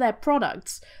into their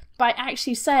products by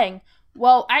actually saying,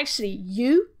 well, actually,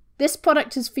 this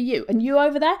product is for you. And you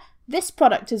over there, this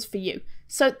product is for you.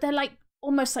 So they're like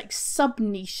almost like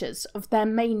sub-niches of their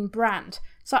main brand.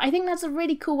 So I think that's a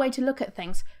really cool way to look at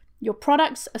things. Your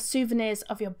products are souvenirs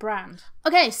of your brand.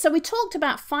 Okay, so we talked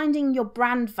about finding your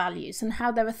brand values and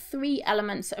how there are 3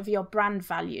 elements of your brand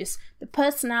values: the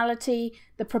personality,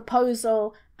 the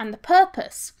proposal, and the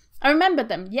purpose. I remembered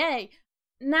them, yay!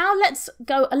 Now let's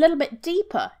go a little bit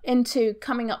deeper into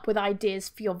coming up with ideas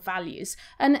for your values.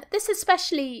 And this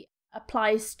especially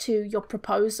applies to your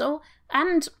proposal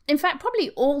and, in fact,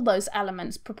 probably all those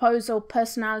elements: proposal,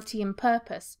 personality, and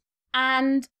purpose.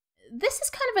 And this is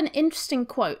kind of an interesting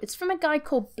quote. It's from a guy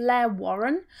called Blair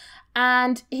Warren,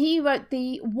 and he wrote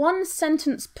the One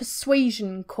Sentence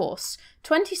Persuasion course,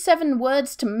 27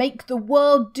 words to make the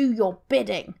world do your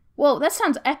bidding. Well, that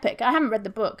sounds epic. I haven't read the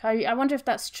book. I wonder if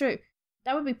that's true.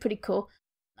 That would be pretty cool.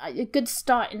 A good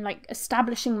start in like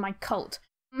establishing my cult.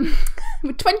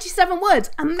 With 27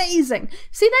 words. Amazing.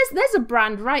 See, there's a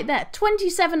brand right there.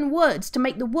 27 words to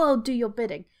make the world do your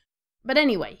bidding. But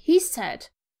anyway, he said,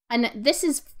 and this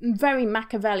is very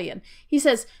Machiavellian, he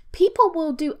says, people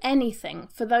will do anything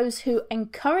for those who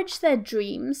encourage their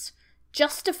dreams,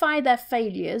 justify their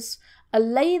failures,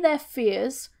 allay their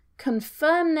fears,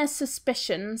 confirm their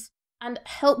suspicions, and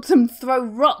help them throw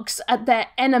rocks at their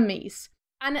enemies.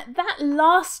 And that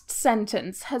last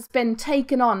sentence has been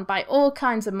taken on by all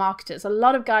kinds of marketers. A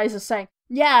lot of guys are saying,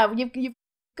 yeah, you've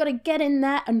got to get in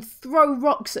there and throw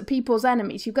rocks at people's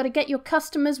enemies. You've got to get your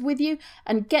customers with you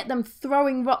and get them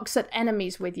throwing rocks at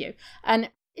enemies with you. And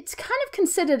it's kind of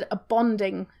considered a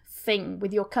bonding thing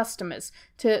with your customers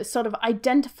to sort of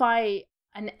identify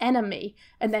an enemy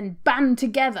and then band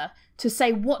together to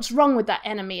say what's wrong with that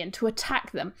enemy and to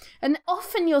attack them. And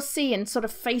often you'll see in sort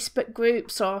of Facebook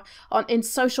groups or in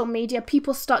social media,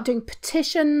 people start doing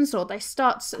petitions, or they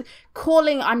start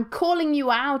calling, I'm calling you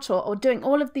out, or doing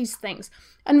all of these things.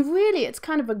 And really it's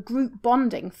kind of a group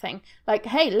bonding thing. Like,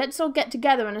 hey, let's all get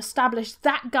together and establish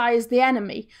that guy is the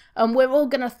enemy and we're all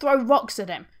going to throw rocks at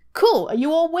him. Cool, are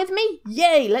you all with me?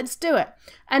 Yay, let's do it.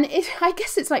 And I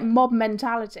guess it's like mob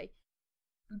mentality.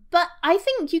 But I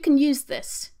think you can use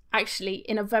this actually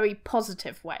in a very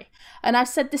positive way. And I've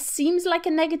said this seems like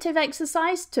a negative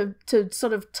exercise to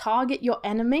sort of target your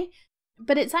enemy,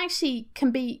 but it's actually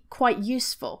can be quite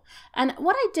useful. And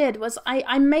what I did was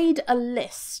I made a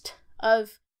list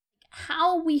of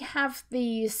how we have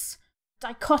these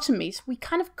dichotomies. We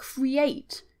kind of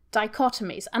create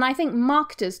dichotomies. And I think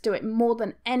marketers do it more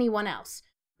than anyone else.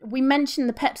 We mentioned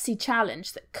the Pepsi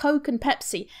challenge, that Coke and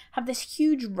Pepsi have this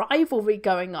huge rivalry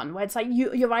going on where it's like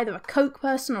you're either a Coke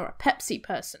person or a Pepsi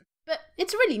person. But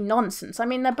it's really nonsense. I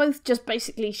mean, they're both just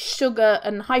basically sugar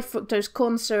and high fructose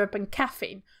corn syrup and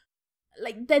caffeine.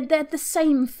 Like, they're the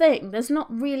same thing. There's not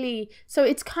really... So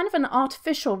it's kind of an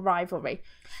artificial rivalry.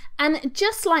 And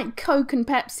just like Coke and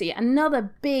Pepsi,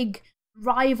 another big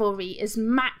rivalry is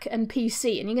Mac and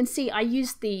PC. And you can see I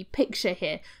used the picture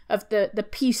here of the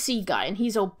PC guy, and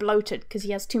he's all bloated because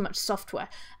he has too much software,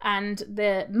 and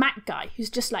the Mac guy who's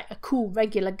just like a cool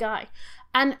regular guy.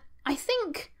 And I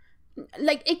think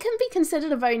like it can be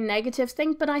considered a very negative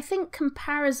thing, but I think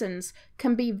comparisons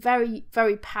can be very,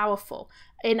 very powerful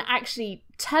in actually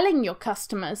telling your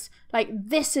customers, like,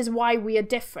 this is why we are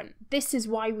different. This is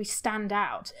why we stand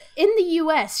out. In the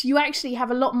US, you actually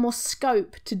have a lot more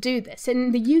scope to do this.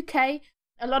 In the UK,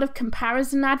 a lot of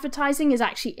comparison advertising is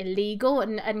actually illegal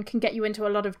and can get you into a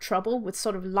lot of trouble with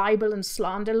sort of libel and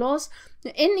slander laws.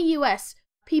 In the US,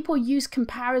 people use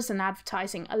comparison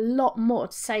advertising a lot more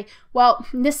to say, well,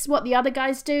 this is what the other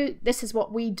guys do, this is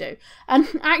what we do. And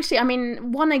actually, I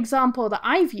mean, one example that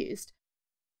I've used,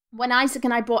 when Isaac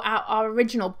and I brought out our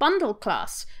original bundle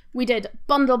class, we did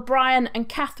Bundle Brian and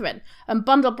Katharyne. And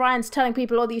Bundle Brian's telling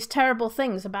people all these terrible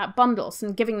things about bundles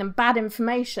and giving them bad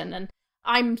information. And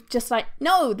I'm just like,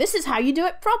 no, this is how you do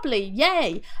it properly.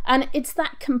 Yay. And it's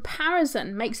that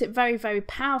comparison makes it very, very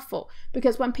powerful.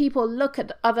 Because when people look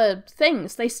at other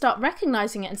things, they start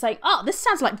recognizing it and saying, oh, this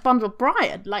sounds like Bundle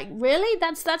Brian. Like, really?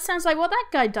 That sounds like what that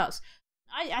guy does.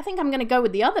 I think I'm going to go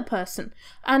with the other person.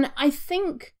 And I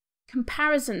think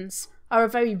comparisons are a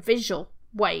very visual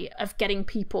way of getting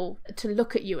people to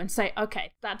look at you and say,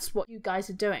 okay, that's what you guys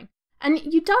are doing. And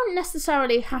you don't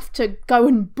necessarily have to go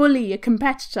and bully a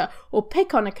competitor or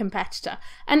pick on a competitor.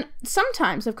 And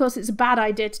sometimes, of course, it's a bad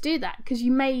idea to do that because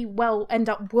you may well end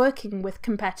up working with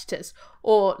competitors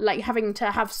or like having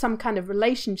to have some kind of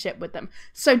relationship with them.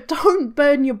 So don't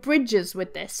burn your bridges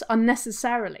with this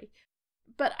unnecessarily.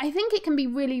 But I think it can be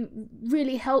really,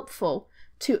 really helpful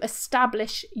to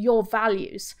establish your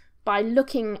values by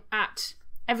looking at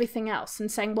everything else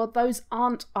and saying, well, those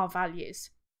aren't our values.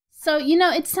 So, you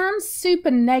know, it sounds super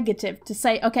negative to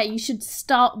say, okay, you should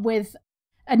start with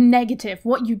a negative,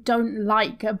 what you don't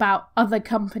like about other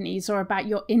companies or about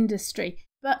your industry.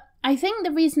 But I think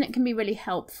the reason it can be really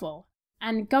helpful,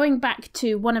 and going back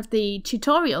to one of the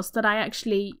tutorials that I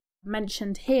actually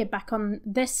mentioned here back on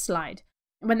this slide,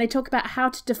 when they talk about how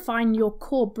to define your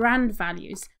core brand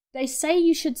values, they say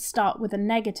you should start with a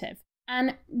negative.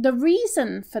 And the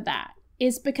reason for that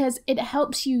is because it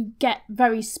helps you get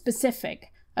very specific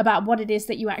about what it is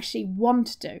that you actually want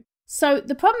to do. So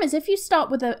the problem is if you start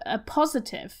with a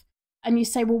positive, and you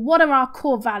say, well, what are our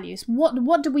core values? What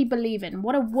do we believe in?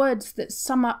 What are words that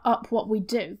sum up what we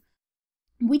do?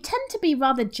 We tend to be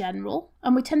rather general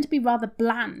and we tend to be rather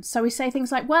bland. So we say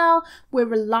things like, well, we're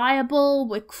reliable,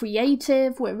 we're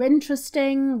creative, we're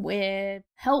interesting, we're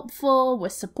helpful, we're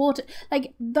supportive.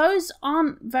 Like, those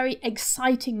aren't very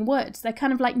exciting words. They're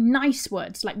kind of like nice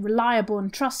words, like reliable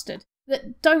and trusted,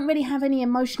 that don't really have any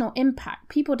emotional impact.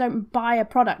 People don't buy a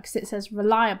product because it says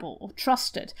reliable or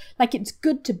trusted. Like, it's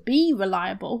good to be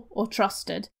reliable or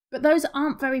trusted, but those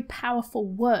aren't very powerful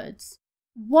words.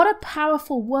 What are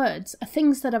powerful words are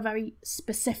things that are very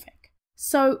specific.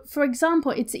 So, for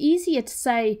example, it's easier to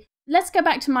say, let's go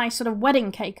back to my sort of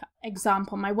wedding cake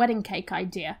example, my wedding cake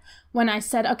idea, when I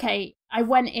said, okay, I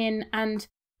went in and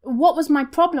what was my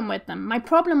problem with them? My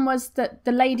problem was that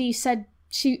the lady said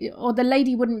the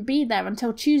lady wouldn't be there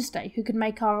until Tuesday who could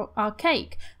make our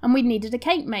cake, and we needed a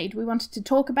cake made. We wanted to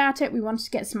talk about it, we wanted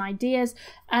to get some ideas,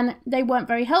 and they weren't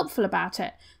very helpful about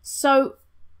it. So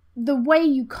the way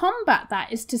you combat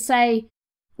that is to say,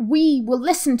 we will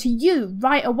listen to you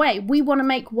right away. We want to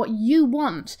make what you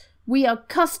want. We are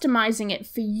customizing it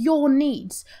for your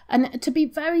needs, and to be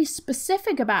very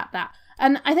specific about that.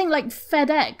 And I think like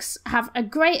FedEx have a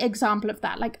great example of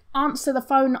that, like answer the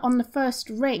phone on the first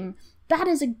ring. That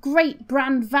is a great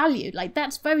brand value. Like,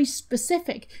 that's very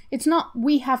specific. It's not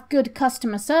we have good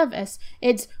customer service.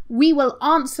 It's we will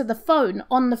answer the phone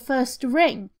on the first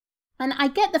ring. And I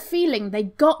get the feeling they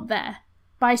got there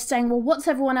by saying, well, what's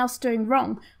everyone else doing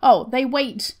wrong? Oh, they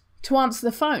wait to answer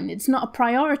the phone. It's not a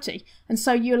priority. And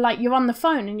so you're on the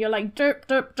phone and you're like, derp,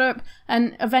 derp, derp.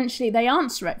 And eventually they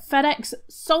answer it. FedEx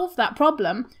solved that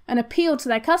problem and appealed to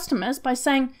their customers by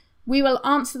saying, we will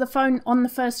answer the phone on the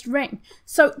first ring.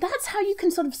 So that's how you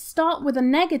can sort of start with a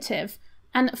negative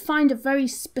and find a very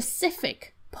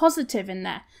specific positive in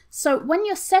there. So when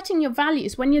you're setting your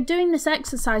values, when you're doing this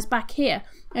exercise back here,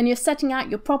 and you're setting out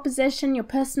your proposition, your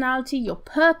personality, your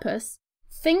purpose,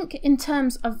 think in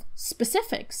terms of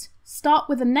specifics. Start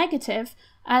with a negative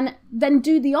and then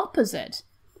do the opposite.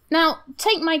 Now,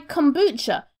 take my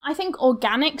kombucha. I think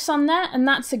organic's on there, and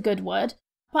that's a good word.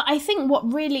 But I think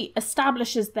what really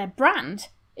establishes their brand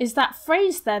is that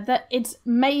phrase there, that it's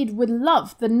made with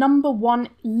love. The number one,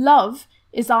 love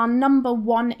is our number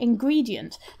one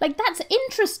ingredient. Like, that's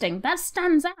interesting. That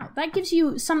stands out. That gives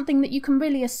you something that you can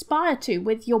really aspire to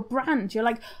with your brand. You're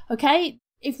like, okay,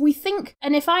 if we think,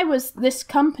 and if I was this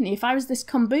company, if I was this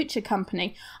kombucha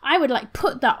company, I would like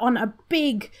put that on a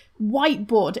big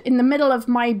whiteboard in the middle of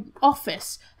my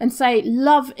office and say,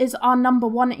 love is our number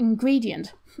one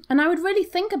ingredient. And I would really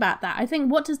think about that. I think,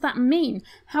 what does that mean?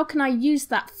 How can I use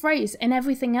that phrase in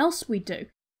everything else we do?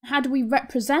 How do we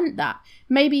represent that?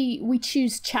 Maybe we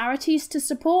choose charities to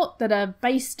support that are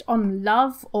based on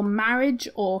love or marriage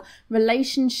or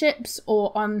relationships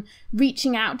or on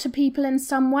reaching out to people in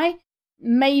some way.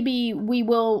 Maybe we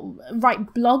will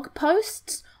write blog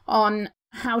posts on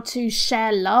how to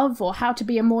share love or how to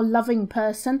be a more loving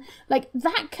person. Like,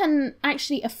 that can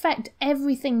actually affect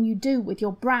everything you do with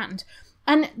your brand.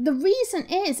 And the reason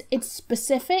is it's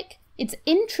specific, it's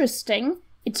interesting,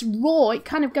 it's raw. It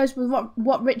kind of goes with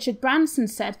what Richard Branson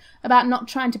said about not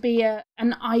trying to be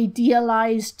an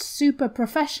idealized, super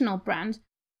professional brand,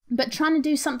 but trying to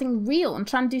do something real and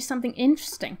trying to do something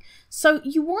interesting. So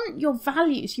you want your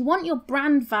values, you want your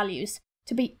brand values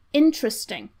to be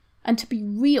interesting and to be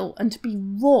real and to be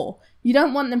raw. You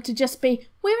don't want them to just be,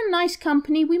 we're a nice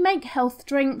company, we make health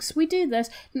drinks, we do this.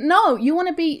 No, you want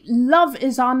to be, love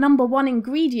is our number one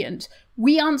ingredient.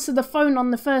 We answer the phone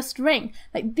on the first ring.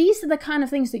 Like, these are the kind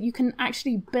of things that you can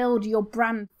actually build your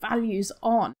brand values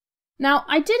on. Now,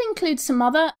 I did include some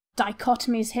other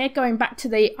dichotomies here, going back to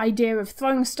the idea of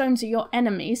throwing stones at your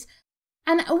enemies.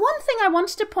 And one thing I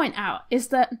wanted to point out is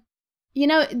that, you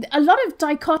know, a lot of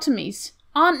dichotomies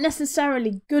aren't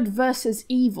necessarily good versus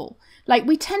evil. Like,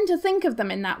 we tend to think of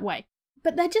them in that way,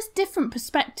 but they're just different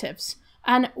perspectives.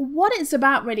 And what it's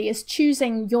about really is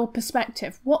choosing your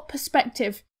perspective. What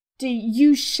perspective do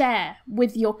you share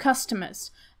with your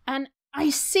customers? And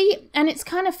I see, and it's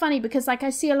kind of funny because like I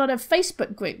see a lot of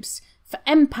Facebook groups for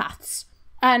empaths,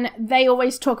 and they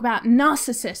always talk about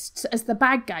narcissists as the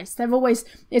bad guys.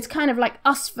 It's kind of like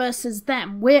us versus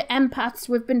them. We're empaths,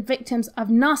 we've been victims of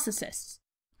narcissists.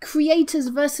 Creators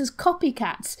versus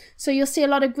copycats. So you'll see a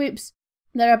lot of groups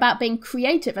that are about being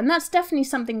creative, and that's definitely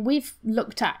something we've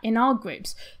looked at in our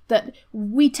groups, that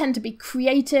we tend to be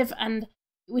creative and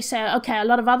we say, okay, a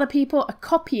lot of other people are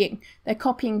copying. They're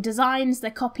copying designs,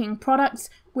 they're copying products.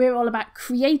 We're all about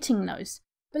creating those.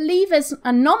 Believers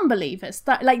and non-believers,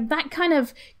 that kind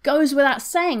of goes without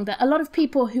saying, that a lot of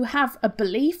people who have a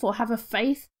belief or have a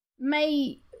faith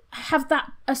may have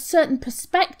that a certain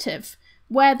perspective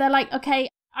where they're like, okay,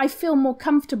 I feel more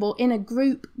comfortable in a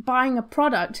group buying a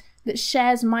product that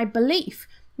shares my belief.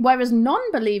 Whereas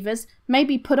non-believers may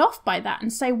be put off by that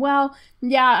and say, well,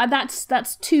 yeah,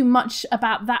 that's too much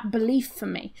about that belief for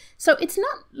me. So it's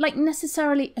not like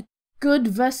necessarily a good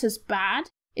versus bad.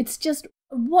 It's just,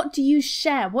 what do you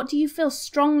share? What do you feel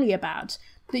strongly about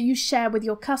that you share with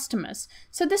your customers?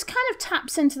 So this kind of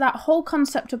taps into that whole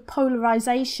concept of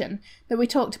polarization that we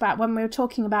talked about when we were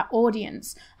talking about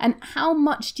audience, and how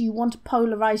much do you want to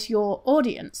polarize your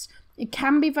audience? It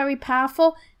can be very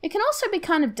powerful. It can also be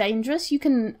kind of dangerous. You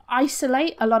can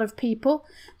isolate a lot of people,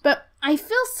 but I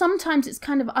feel sometimes it's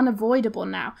kind of unavoidable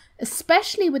now,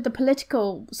 especially with the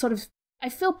political sort of, I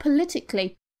feel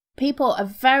politically, people are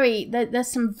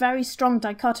there's some very strong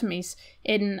dichotomies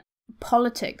in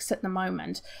politics at the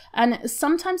moment, and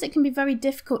sometimes it can be very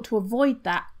difficult to avoid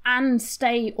that and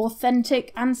stay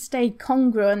authentic and stay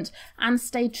congruent and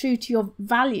stay true to your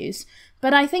values.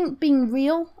 But I think being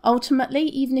real, ultimately,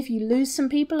 even if you lose some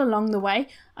people along the way,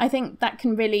 I think that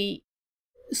can really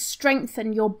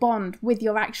strengthen your bond with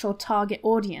your actual target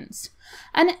audience.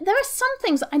 And there are some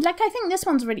things, I think this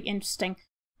one's really interesting.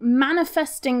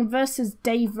 Manifesting versus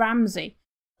Dave Ramsey.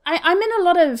 I'm in a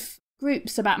lot of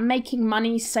groups about making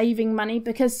money, saving money,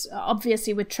 because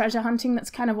obviously with treasure hunting, that's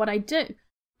kind of what I do.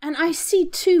 And I see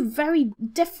two very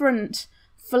different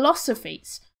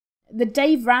philosophies. The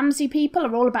Dave Ramsey people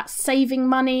are all about saving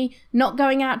money, not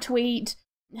going out to eat,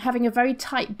 having a very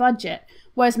tight budget.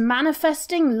 Whereas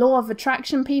manifesting, law of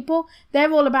attraction people,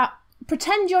 they're all about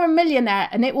pretend you're a millionaire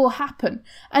and it will happen.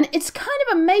 And it's kind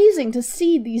of amazing to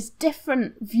see these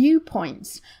different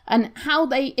viewpoints and how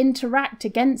they interact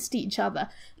against each other.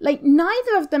 Like,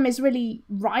 neither of them is really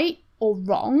right or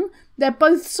wrong. They're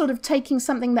both sort of taking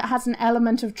something that has an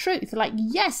element of truth. Like,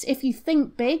 yes, if you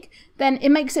think big, then it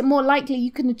makes it more likely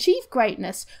you can achieve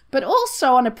greatness. But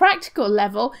also on a practical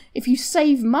level, if you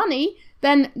save money,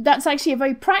 then that's actually a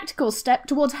very practical step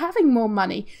towards having more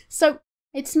money. So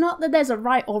it's not that there's a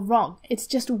right or wrong. It's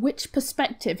just which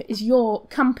perspective is your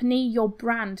company, your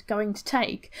brand going to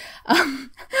take. And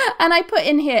I put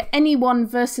in here anyone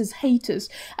versus haters.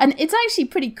 And it's actually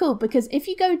pretty cool because if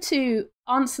you go to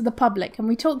Answer the Public, and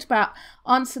we talked about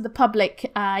Answer the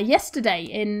Public yesterday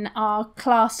in our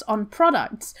class on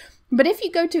products. But if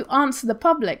you go to Answer the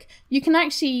Public, you can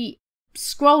actually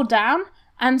scroll down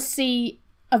and see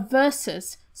a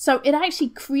versus. So it actually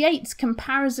creates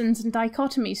comparisons and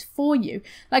dichotomies for you.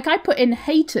 Like, I put in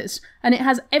haters and it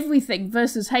has everything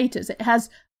versus haters. It has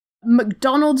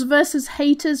McDonald's versus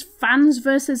haters, fans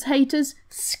versus haters,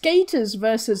 skaters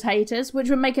versus haters, which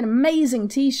would make an amazing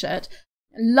t-shirt,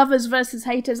 lovers versus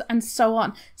haters, and so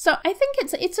on. So I think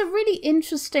it's a really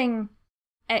interesting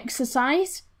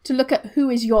exercise to look at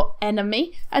who is your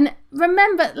enemy. And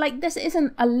remember, like, this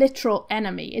isn't a literal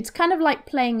enemy. It's kind of like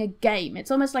playing a game.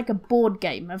 It's almost like a board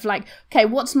game of like, okay,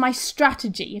 what's my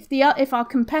strategy? If our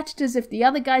competitors, if the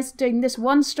other guys are doing this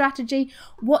one strategy,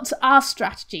 what's our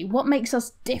strategy? What makes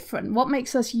us different? What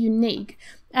makes us unique?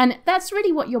 And that's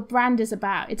really what your brand is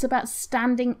about. It's about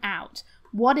standing out.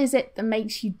 What is it that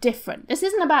makes you different? This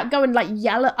isn't about going like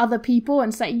yell at other people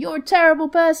and say you're a terrible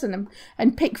person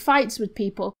and pick fights with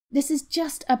people. This is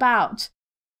just about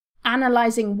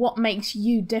analyzing what makes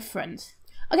you different.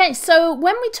 Okay, so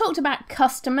when we talked about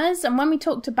customers and when we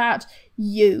talked about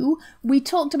you, we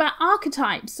talked about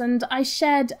archetypes, and I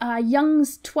shared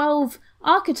Jung's 12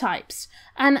 archetypes.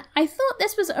 And I thought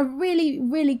this was a really,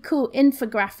 really cool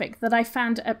infographic that I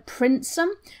found at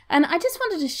Princeton. And I just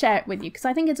wanted to share it with you because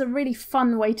I think it's a really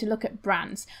fun way to look at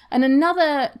brands. And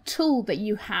another tool that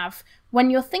you have when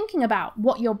you're thinking about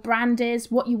what your brand is,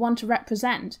 what you want to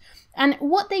represent. And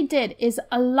what they did is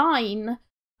align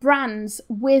brands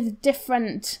with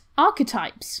different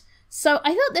archetypes. So I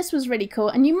thought this was really cool,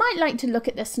 and you might like to look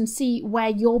at this and see where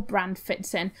your brand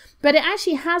fits in. But it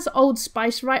actually has Old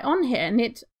Spice right on here, and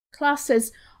it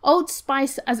classes Old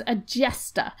Spice as a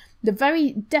jester, the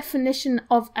very definition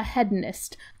of a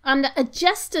hedonist. And a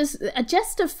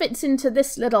jester fits into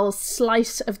this little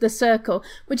slice of the circle,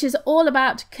 which is all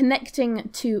about connecting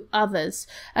to others.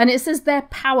 And it says their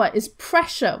power is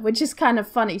pressure, which is kind of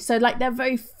funny. So like they're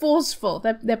very forceful,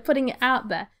 they're putting it out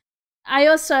there. I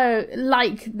also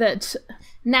like that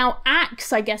now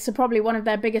Axe, I guess, are probably one of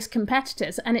their biggest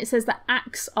competitors, and it says that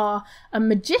Axe are a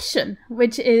magician,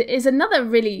 which is another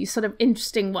really sort of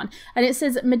interesting one. And it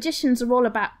says that magicians are all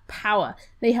about power.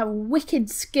 They have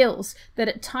wicked skills that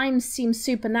at times seem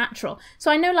supernatural. So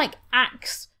I know like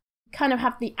Axe kind of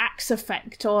have the axe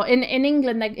effect, or in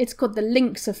England it's called the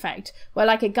lynx effect, where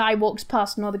like a guy walks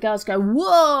past and all the girls go,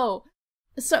 whoa!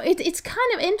 So it's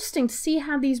kind of interesting to see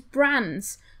how these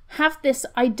brands have this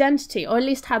identity, or at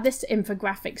least how this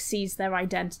infographic sees their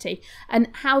identity and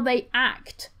how they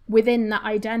act within that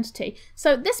identity.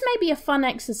 So this may be a fun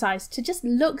exercise to just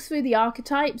look through the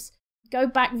archetypes, go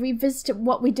back, revisit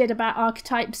what we did about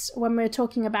archetypes when we were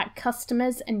talking about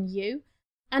customers and you,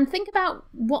 and think about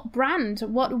what brand,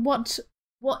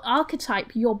 what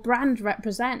archetype your brand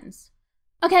represents.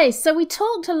 Okay, so we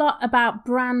talked a lot about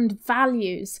brand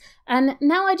values, and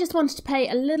now I just wanted to pay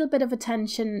a little bit of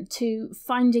attention to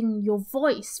finding your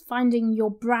voice, finding your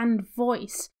brand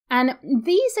voice. And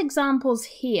these examples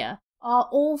here are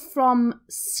all from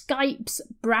Skype's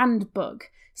brand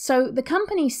book. So the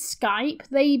company Skype,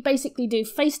 they basically do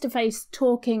face-to-face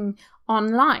talking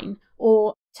online,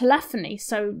 or telephony,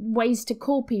 so ways to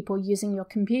call people using your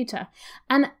computer.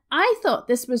 And I thought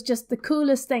this was just the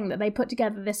coolest thing that they put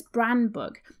together, this brand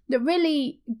book that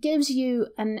really gives you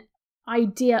an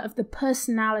idea of the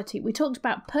personality. We talked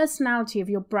about personality of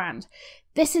your brand.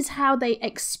 This is how they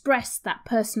express that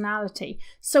personality.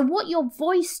 So what your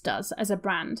voice does as a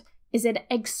brand is it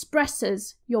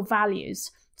expresses your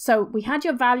values. So we had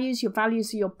your values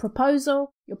are your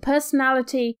proposal, your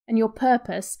personality, and your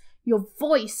purpose. Your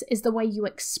voice is the way you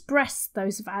express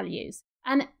those values.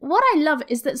 And what I love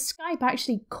is that Skype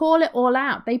actually call it all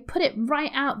out. They put it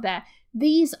right out there.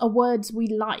 These are words we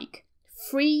like: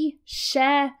 free,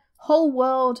 share, whole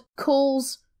world,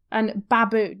 calls, and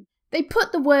baboon. They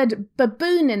put the word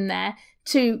baboon in there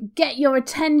to get your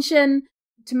attention,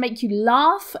 to make you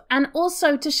laugh, and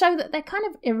also to show that they're kind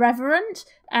of irreverent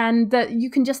and that you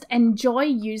can just enjoy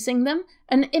using them.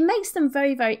 And it makes them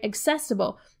very, very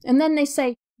accessible. And then they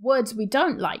say words we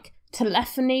don't like: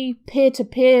 telephony,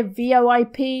 peer-to-peer,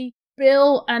 VoIP,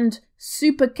 bill, and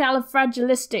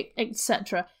supercalifragilistic,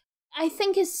 etc. I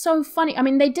think is so funny. I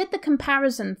mean, they did the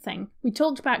comparison thing. We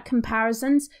talked about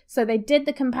comparisons, so they did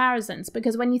the comparisons,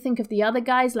 because when you think of the other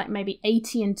guys, like maybe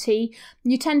AT&T,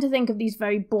 you tend to think of these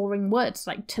very boring words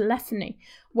like telephony,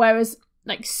 whereas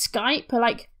like Skype are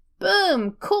like,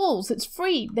 boom, calls, it's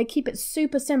free. They keep it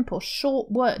super simple,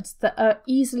 short words that are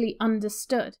easily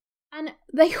understood. And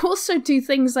they also do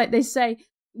things like they say,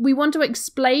 we want to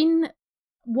explain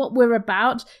what we're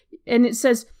about, and it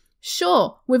says,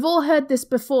 sure, we've all heard this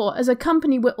before. As a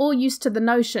company, we're all used to the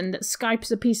notion that Skype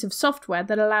is a piece of software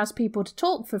that allows people to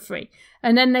talk for free.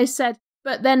 And then they said,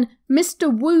 but then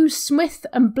Mr. Wu, Smith,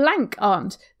 and Blank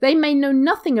aren't. They may know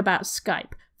nothing about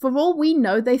Skype. For all we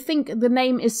know, they think the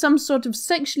name is some sort of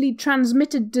sexually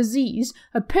transmitted disease,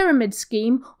 a pyramid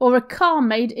scheme, or a car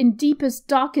made in deepest,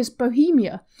 darkest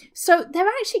Bohemia. So they're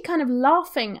actually kind of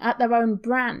laughing at their own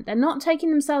brand. They're not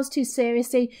taking themselves too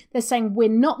seriously. They're saying, we're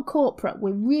not corporate.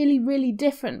 We're really, really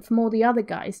different from all the other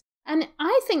guys. And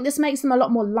I think this makes them a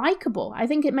lot more likable. I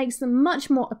think it makes them much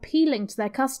more appealing to their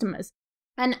customers.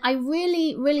 And I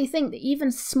really, really think that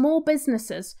even small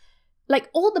businesses, like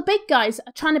all the big guys,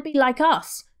 are trying to be like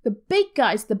us. The big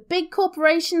guys, the big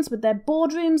corporations with their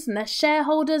boardrooms and their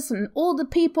shareholders and all the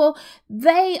people,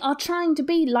 they are trying to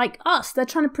be like us. They're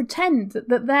trying to pretend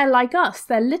that they're like us.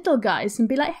 They're little guys and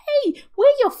be like, hey, we're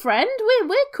your friend.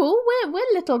 We're cool. We're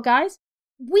little guys.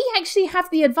 We actually have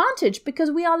the advantage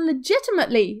because we are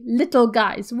legitimately little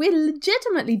guys. We're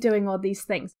legitimately doing all these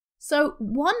things. So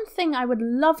one thing I would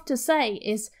love to say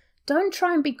is don't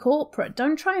try and be corporate.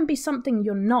 Don't try and be something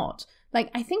you're not. Like,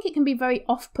 I think it can be very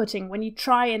off-putting when you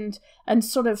try and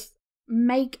sort of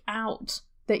make out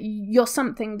that you're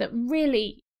something that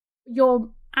really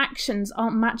your actions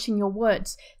aren't matching your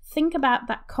words. Think about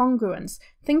that congruence.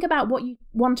 Think about what you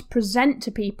want to present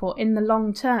to people in the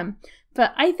long term.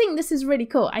 But I think this is really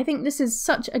cool. I think this is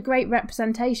such a great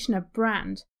representation of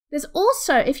brand. There's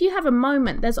also, if you have a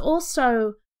moment, there's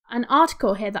also an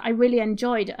article here that I really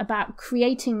enjoyed about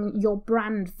creating your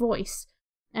brand voice.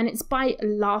 And it's by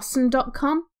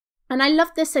Larson.com. And I love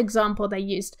this example they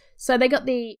used. So they got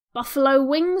the Buffalo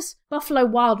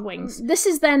Wild Wings. This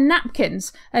is their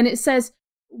napkins. And it says,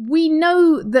 we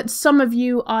know that some of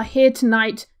you are here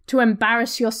tonight to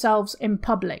embarrass yourselves in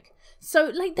public. So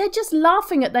like they're just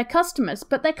laughing at their customers,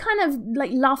 but they're kind of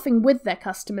like laughing with their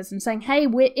customers and saying, hey,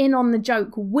 we're in on the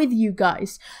joke with you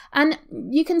guys. And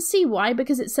you can see why,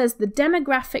 because it says the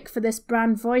demographic for this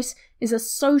brand voice is a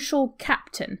social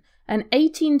captain. An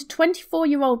 18 to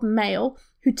 24-year-old male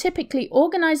who typically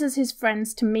organizes his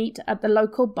friends to meet at the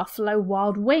local Buffalo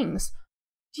Wild Wings.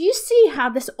 Do you see how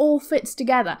this all fits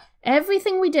together?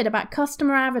 Everything we did about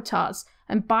customer avatars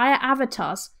and buyer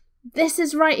avatars, this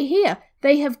is right here.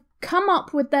 They have come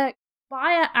up with their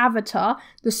buyer avatar,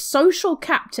 the social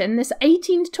captain, this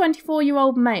 18 to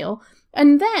 24-year-old male,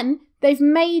 and then They've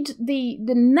made the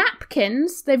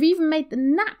napkins, they've even made the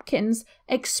napkins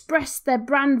express their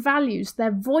brand values,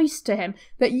 their voice to him.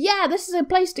 That, yeah, this is a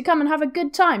place to come and have a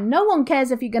good time. No one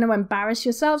cares if you're going to embarrass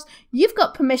yourselves. You've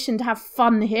got permission to have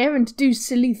fun here and to do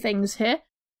silly things here.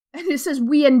 And it says,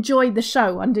 we enjoy the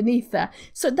show underneath there.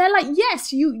 So they're like,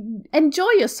 yes, you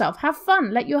enjoy yourself, have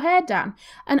fun, let your hair down.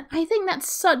 And I think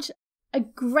that's such a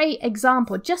great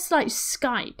example, just like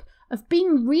Skype, of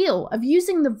being real, of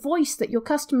using the voice that your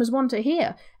customers want to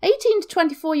hear. 18 to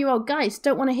 24-year-old guys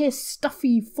don't want to hear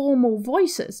stuffy, formal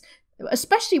voices,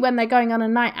 especially when they're going on a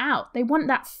night out. They want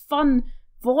that fun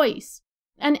voice.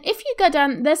 And if you go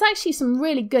down, there's actually some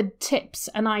really good tips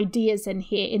and ideas in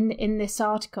here in this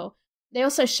article. They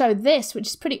also show this, which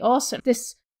is pretty awesome.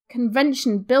 This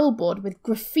convention billboard with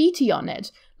graffiti on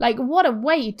it. Like, what a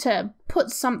way to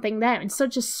put something there in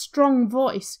such a strong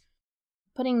voice.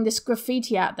 Putting this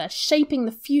graffiti out there, shaping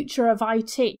the future of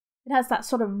IT. It has that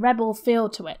sort of rebel feel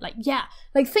to it. Like, yeah,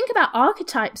 like think about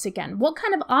archetypes again. What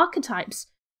kind of archetypes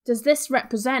does this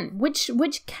represent?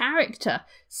 Which character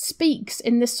speaks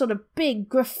in this sort of big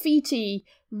graffiti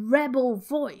rebel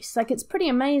voice? Like, it's pretty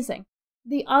amazing.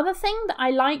 The other thing that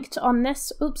I liked on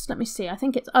this, oops, let me see. I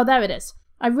think it's, oh, there it is.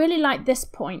 I really like this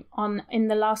point in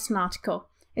the last article.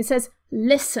 It says,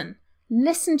 listen.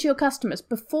 Listen to your customers.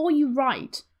 Before you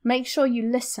write, make sure you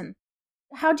listen.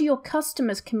 How do your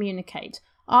customers communicate?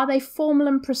 Are they formal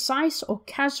and precise or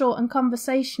casual and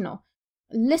conversational?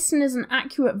 Listen is an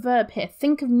accurate verb here.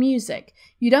 Think of music.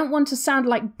 You don't want to sound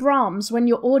like Brahms when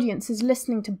your audience is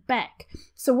listening to Beck.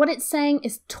 So what it's saying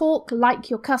is talk like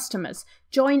your customers.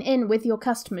 Join in with your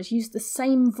customers. Use the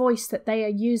same voice that they are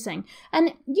using.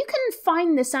 And you can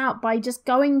find this out by just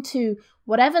going to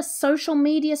whatever social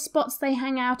media spots they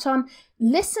hang out on.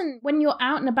 Listen when you're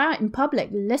out and about in public.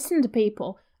 Listen to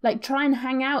people. Like, try and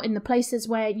hang out in the places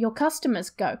where your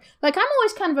customers go. Like, I'm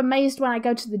always kind of amazed when I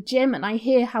go to the gym and I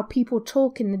hear how people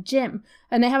talk in the gym.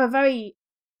 And they have a very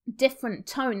different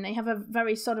tone. They have a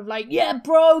very sort of like, yeah,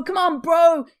 bro, come on,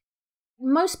 bro.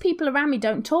 Most people around me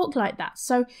don't talk like that.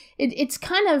 So it's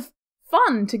kind of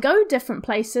fun to go different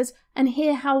places and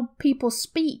hear how people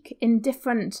speak in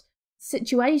different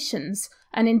situations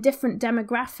and in different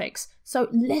demographics. So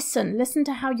listen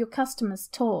to how your customers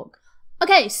talk.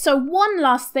 Okay, so one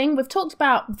last thing. We've talked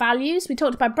about values. We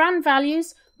talked about brand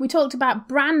values. We talked about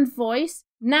brand voice.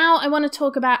 Now I want to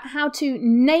talk about how to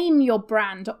name your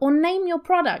brand or name your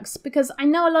products, because I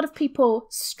know a lot of people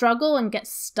struggle and get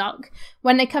stuck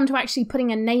when they come to actually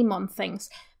putting a name on things.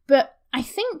 But I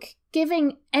think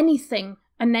giving anything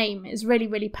a name is really,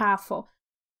 really powerful.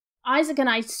 Isaac and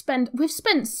I we've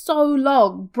spent so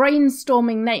long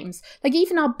brainstorming names. Like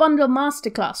even our bundle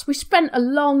masterclass, we spent a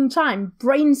long time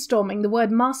brainstorming the word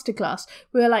masterclass.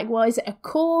 We were like, well, is it a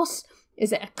course?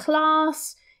 Is it a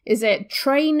class? Is it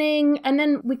training? And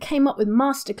then we came up with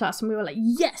masterclass and we were like,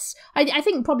 yes. I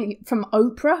think probably from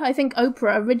Oprah. I think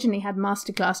Oprah originally had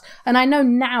masterclass. And I know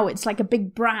now it's like a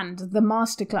big brand, the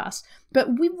masterclass.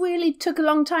 But we really took a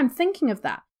long time thinking of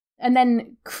that. And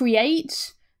then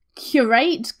create,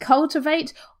 curate,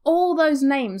 cultivate, all those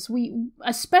names, we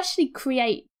especially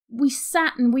create, we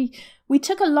sat and we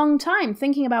took a long time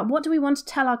thinking about what do we want to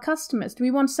tell our customers? Do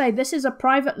we want to say this is a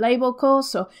private label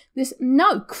course or this?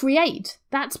 No, create.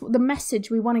 That's the message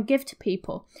we want to give to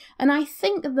people. And I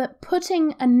think that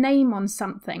putting a name on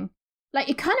something, like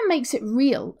it kind of makes it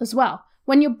real as well.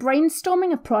 When you're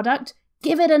brainstorming a product,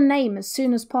 give it a name as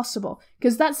soon as possible.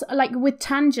 Because that's like with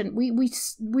Tangent, we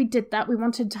did that. We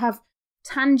wanted to have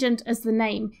Tangent as the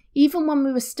name, even when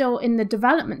we were still in the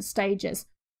development stages,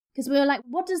 because we were like,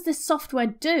 what does this software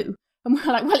do? And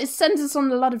we're like, well, it sends us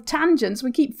on a lot of tangents.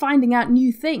 We keep finding out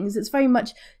new things. It's very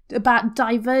much about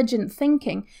divergent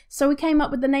thinking. So we came up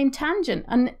with the name Tangent,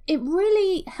 and it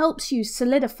really helps you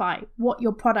solidify what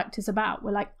your product is about.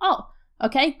 We're like, oh,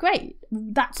 okay, great.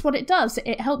 That's what it does.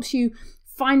 It helps you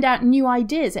find out new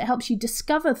ideas. It helps you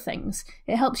discover things.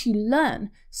 It helps you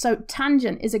learn. So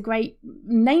Tangent is a great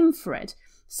name for it.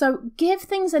 So give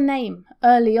things a name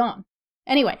early on.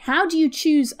 Anyway, how do you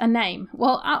choose a name?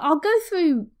 Well, I'll go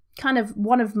through kind of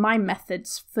one of my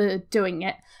methods for doing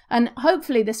it, and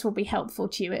hopefully this will be helpful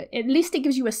to you. At least it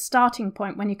gives you a starting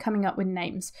point when you're coming up with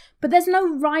names. But there's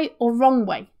no right or wrong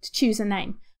way to choose a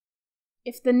name.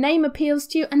 If the name appeals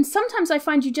to you, and sometimes I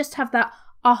find you just have that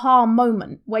aha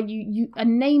moment where a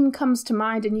name comes to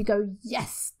mind and you go,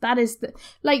 yes, that is the,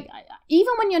 like,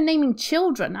 even when you're naming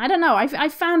children, I don't know, I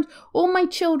found all my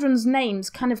children's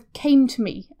names kind of came to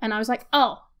me and I was like,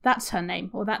 oh, that's her name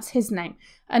or that's his name.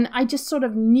 And I just sort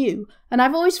of knew. And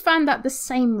I've always found that the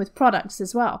same with products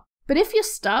as well. But if you're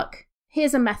stuck,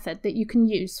 here's a method that you can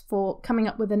use for coming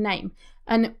up with a name.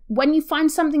 And when you find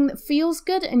something that feels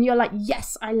good and you're like,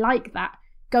 yes, I like that,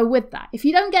 go with that. If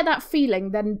you don't get that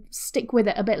feeling, then stick with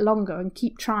it a bit longer and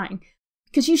keep trying.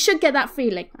 Because you should get that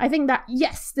feeling. I think that,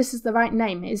 yes, this is the right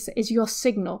name is your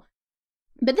signal.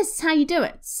 But this is how you do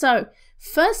it. So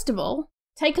first of all,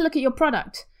 take a look at your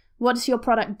product. What does your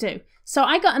product do? So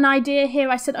I got an idea here.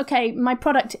 I said, okay, my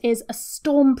product is a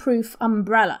stormproof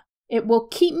umbrella. It will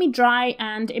keep me dry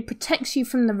and it protects you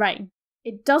from the rain.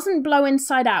 It doesn't blow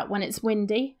inside out when it's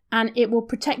windy, and it will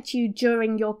protect you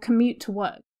during your commute to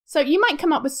work. So you might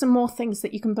come up with some more things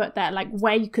that you can put there, like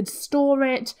where you could store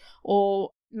it, or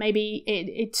maybe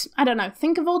it I don't know,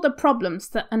 think of all the problems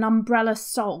that an umbrella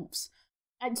solves.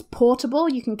 It's portable,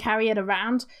 you can carry it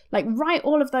around, like write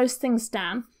all of those things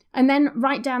down, and then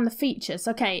write down the features.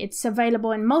 Okay, it's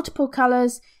available in multiple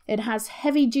colors, it has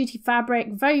heavy duty fabric,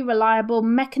 very reliable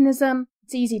mechanism,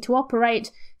 it's easy to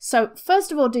operate. So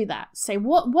first of all, do that. Say,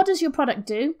 what does your product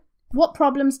do? What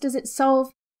problems does it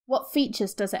solve? What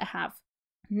features does it have?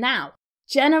 Now,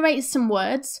 generate some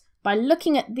words by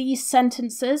looking at these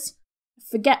sentences.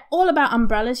 Forget all about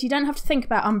umbrellas. You don't have to think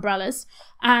about umbrellas.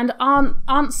 And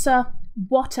answer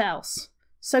what else.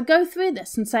 So go through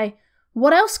this and say,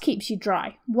 what else keeps you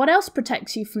dry? What else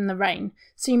protects you from the rain?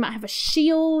 So you might have a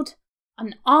shield,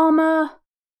 an armor.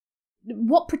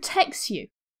 What protects you?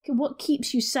 What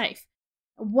keeps you safe?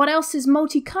 What else is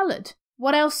multicolored?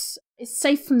 What else is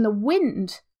safe from the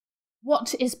wind?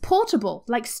 What is portable?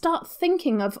 Like, start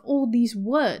thinking of all these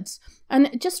words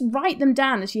and just write them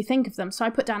down as you think of them. So I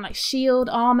put down like shield,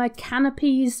 armor,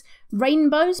 canopies,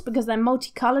 rainbows because they're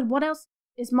multicolored. What else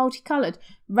is multicolored?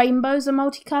 Rainbows are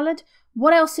multicolored.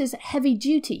 What else is heavy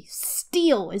duty?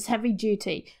 Steel is heavy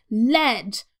duty.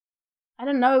 Lead. I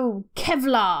don't know,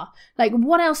 Kevlar. Like,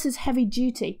 what else is heavy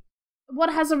duty?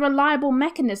 What has a reliable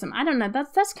mechanism? I don't know.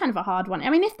 That's kind of a hard one. I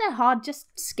mean, if they're hard, just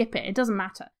skip it. It doesn't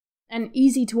matter. And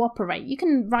easy to operate. You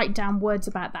can write down words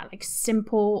about that, like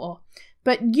simple,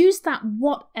 but use that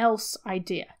what else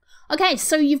idea. Okay,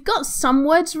 so you've got some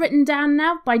words written down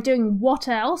now by doing what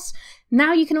else.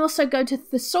 Now you can also go to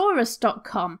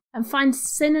thesaurus.com and find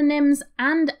synonyms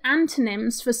and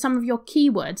antonyms for some of your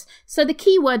keywords. So the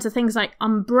keywords are things like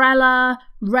umbrella,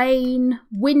 rain,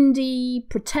 windy,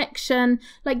 protection.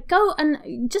 Like, go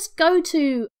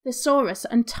to Thesaurus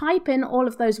and type in all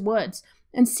of those words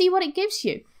and see what it gives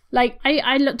you. Like,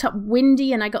 I looked up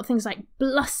windy and I got things like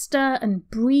bluster and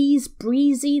breeze,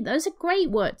 breezy. Those are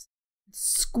great words.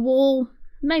 Squall,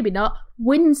 maybe not.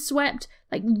 Windswept.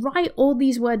 Like, write all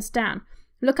these words down.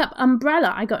 Look up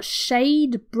umbrella. I got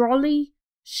shade, brolly,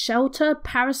 shelter,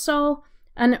 parasol,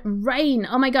 and rain.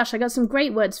 Oh my gosh, I got some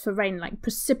great words for rain, like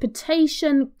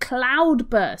precipitation,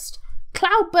 cloudburst.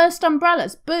 Cloudburst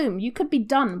umbrellas. Boom, you could be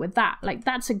done with that. Like,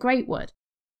 that's a great word.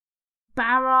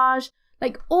 Barrage.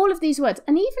 Like, all of these words.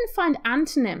 And even find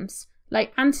antonyms.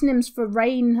 Like antonyms for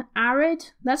rain,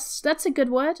 arid. That's a good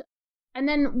word. And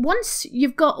then once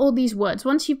you've got all these words,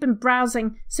 once you've been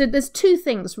browsing, so there's two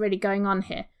things really going on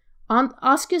here.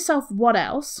 Ask yourself what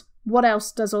else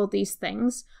does all these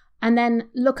things, and then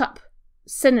look up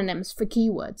synonyms for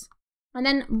keywords. And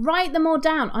then write them all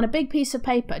down on a big piece of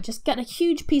paper. Just get a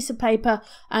huge piece of paper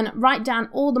and write down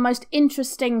all the most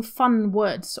interesting, fun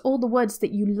words, all the words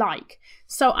that you like.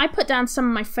 So I put down some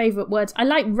of my favorite words. I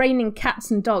like raining cats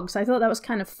and dogs. I thought that was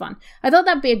kind of fun. I thought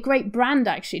that'd be a great brand,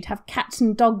 actually, to have cats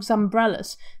and dogs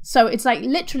umbrellas. So it's like,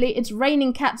 literally, it's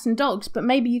raining cats and dogs, but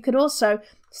maybe you could also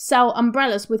sell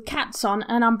umbrellas with cats on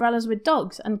and umbrellas with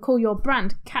dogs and call your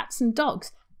brand Cats and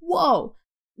Dogs. Whoa!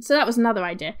 So that was another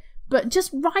idea. But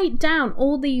just write down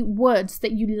all the words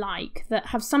that you like that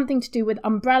have something to do with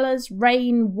umbrellas,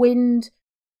 rain, wind,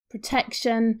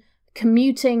 protection,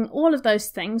 commuting, all of those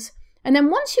things. And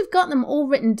then once you've got them all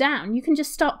written down, you can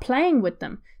just start playing with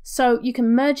them. So you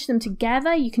can merge them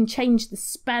together, you can change the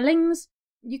spellings,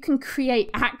 you can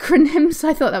create acronyms.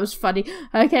 I thought that was funny.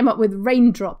 I came up with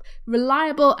raindrop.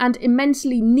 Reliable and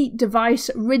immensely neat device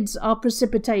rids our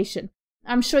precipitation.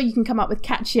 I'm sure you can come up with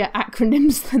catchier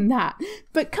acronyms than that,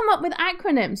 but come up with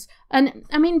acronyms. And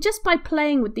I mean, just by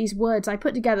playing with these words, I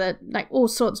put together like all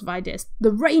sorts of ideas.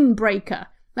 The rainbreaker.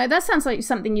 Like, that sounds like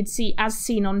something you'd see as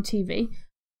seen on TV.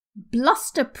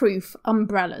 Blusterproof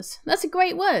umbrellas. That's a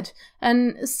great word.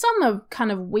 And some are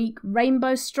kind of weak.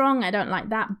 Rainbow strong. I don't like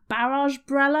that.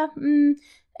 Barragebrella. And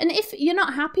if you're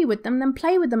not happy with them, then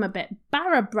play with them a bit.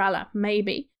 Barrabrella,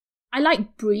 maybe. I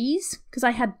like breeze because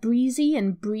I had breezy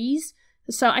and breeze.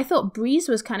 So I thought breeze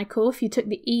was kind of cool if you took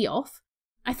the E off.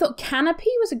 I thought canopy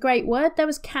was a great word. There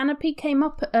was canopy came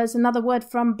up as another word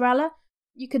for umbrella.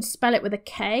 You could spell it with a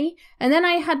K. And then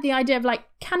I had the idea of like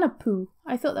canopoo.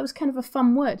 I thought that was kind of a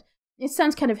fun word. it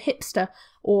sounds kind of hipster,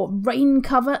 or rain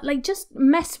cover. Like, just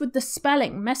mess with the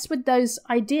spelling, mess with those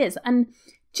ideas. And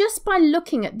just by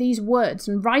looking at these words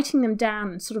and writing them down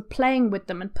and sort of playing with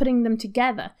them and putting them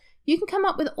together, you can come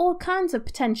up with all kinds of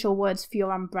potential words for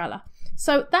your umbrella.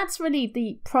 So that's really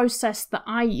the process that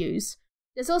I use.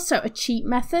 There's also a cheat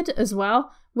method as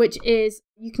well, which is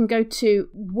you can go to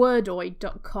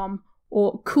wordoid.com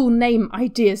or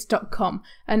coolnameideas.com,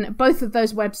 and both of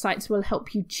those websites will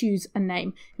help you choose a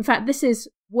name. In fact, this is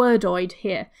Wordoid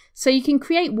here. So you can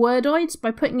create wordoids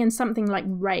by putting in something like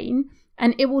rain,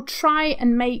 and it will try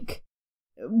and make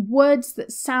words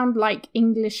that sound like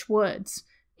English words,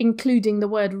 including the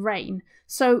word rain.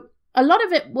 So a lot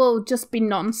of it will just be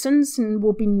nonsense and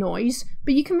will be noise,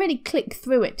 but you can really click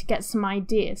through it to get some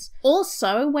ideas.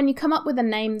 Also, when you come up with a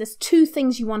name, there's two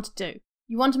things you want to do.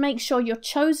 You want to make sure your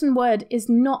chosen word is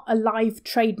not a live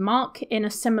trademark in a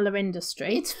similar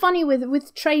industry. It's funny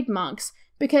with trademarks,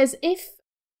 because if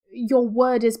your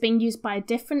word is being used by a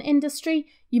different industry,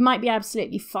 you might be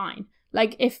absolutely fine.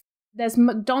 Like, if there's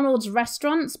McDonald's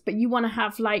restaurants, but you want to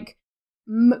have like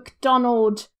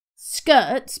McDonald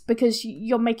skirts because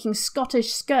you're making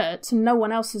Scottish skirts and no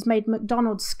one else has made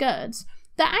McDonald's skirts,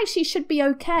 that actually should be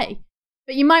okay.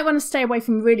 But you might want to stay away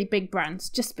from really big brands,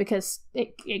 just because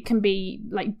it can be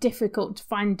like difficult to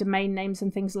find domain names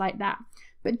and things like that.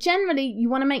 But generally, you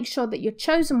want to make sure that your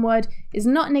chosen word is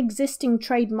not an existing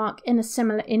trademark in a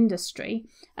similar industry.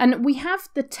 And we have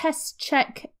the Test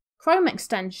Check Chrome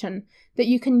extension that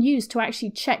you can use to actually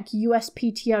check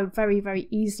USPTO very, very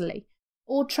easily.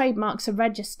 All trademarks are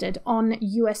registered on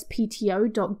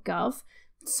uspto.gov,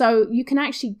 so you can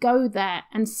actually go there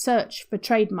and search for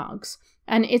trademarks.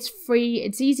 And it's free,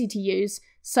 it's easy to use,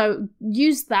 so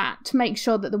use that to make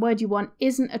sure that the word you want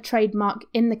isn't a trademark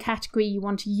in the category you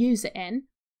want to use it in.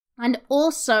 And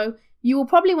also, you will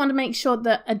probably want to make sure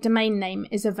that a domain name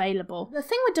is available. The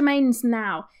thing with domains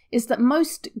now is that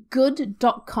most good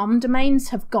 .com domains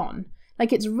have gone.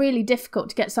 Like, it's really difficult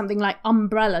to get something like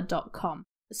umbrella.com.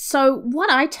 So what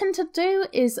I tend to do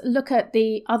is look at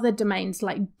the other domains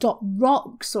like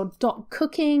 .rocks or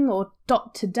 .cooking or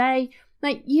 .today.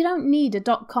 Like, you don't need a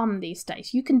 .com these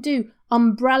days. You can do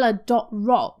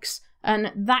umbrella.rocks,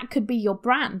 and that could be your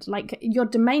brand. Like, your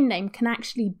domain name can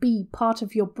actually be part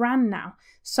of your brand now.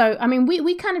 So, I mean,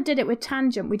 we kind of did it with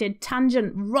Tangent. We did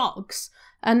Tangent Rocks,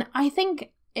 and I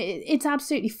think it's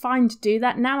absolutely fine to do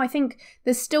that. Now, I think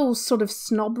there's still sort of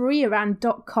snobbery around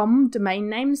 .com domain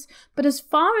names, but as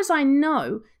far as I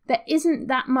know, there isn't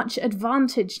that much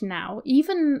advantage now,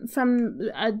 even from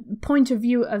a point of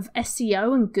view of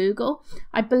SEO and Google.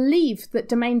 I believe that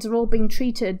domains are all being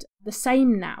treated the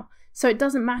same now. So it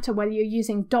doesn't matter whether you're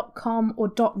using .com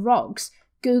or .rocks,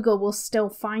 Google will still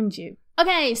find you.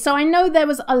 Okay, so I know there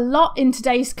was a lot in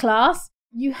today's class.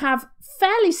 You have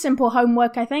fairly simple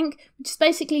homework, I think, which is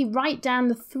basically write down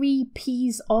the 3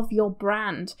 P's of your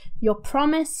brand: your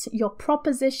promise, your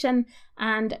proposition,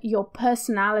 and your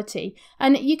personality.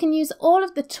 And you can use all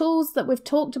of the tools that we've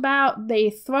talked about, the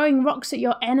throwing rocks at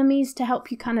your enemies, to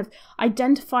help you kind of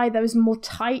identify those more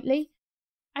tightly.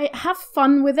 Have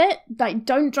fun with it. Like,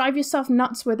 don't drive yourself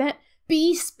nuts with it.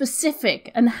 Be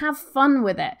specific and have fun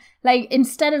with it. Like,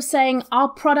 instead of saying our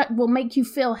product will make you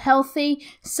feel healthy,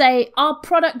 say our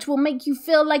product will make you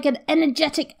feel like an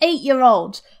energetic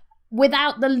 8-year-old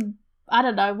without the, I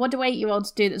don't know, what do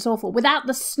 8-year-olds do that's awful? Without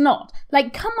the snot.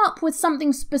 Like, come up with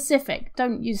something specific.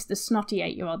 Don't use the snotty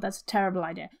 8-year-old. That's a terrible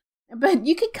idea. But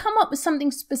you could come up with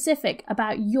something specific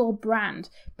about your brand,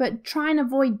 but try and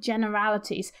avoid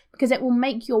generalities, because it will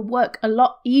make your work a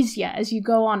lot easier as you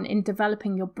go on in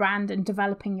developing your brand and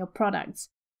developing your products.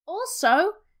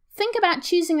 Also, think about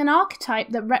choosing an archetype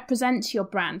that represents your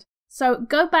brand. So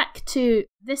go back to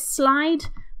this slide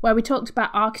where we talked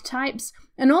about archetypes,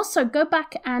 and also go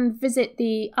back and visit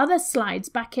the other slides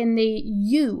back in the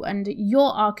you and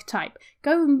your archetype.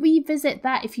 Go and revisit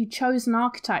that if you chose an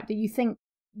archetype that you think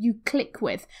you click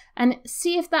with, and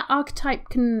see if that archetype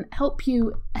can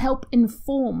help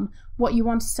inform what you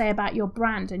want to say about your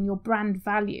brand and your brand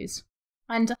values.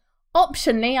 And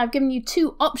optionally, I've given you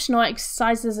 2 optional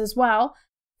exercises as well.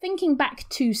 Thinking back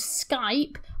to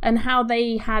Skype and how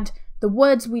they had the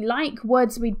words we like,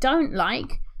 words we don't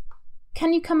like,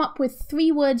 can you come up with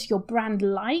 3 words your brand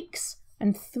likes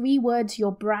and 3 words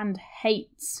your brand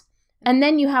hates? And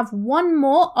then you have 1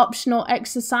 more optional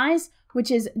exercise, which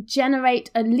is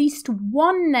generate at least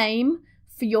 1 name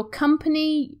for your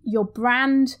company, your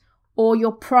brand, or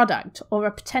your product, or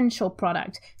a potential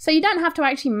product. So you don't have to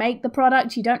actually make the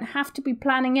product, you don't have to be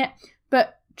planning it,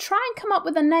 but try and come up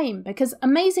with a name, because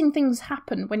amazing things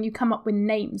happen when you come up with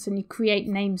names and you create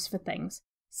names for things.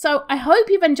 So I hope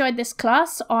you've enjoyed this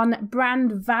class on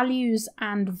brand values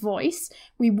and voice.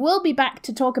 We will be back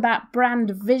to talk about brand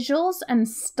visuals and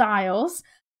styles,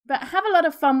 but have a lot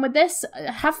of fun with this.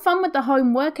 Have fun with the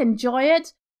homework, enjoy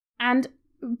it, and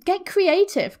get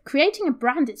creative. Creating a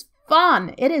brand is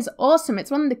fun. It is awesome. It's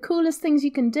one of the coolest things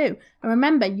you can do. And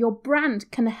remember, your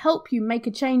brand can help you make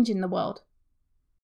a change in the world.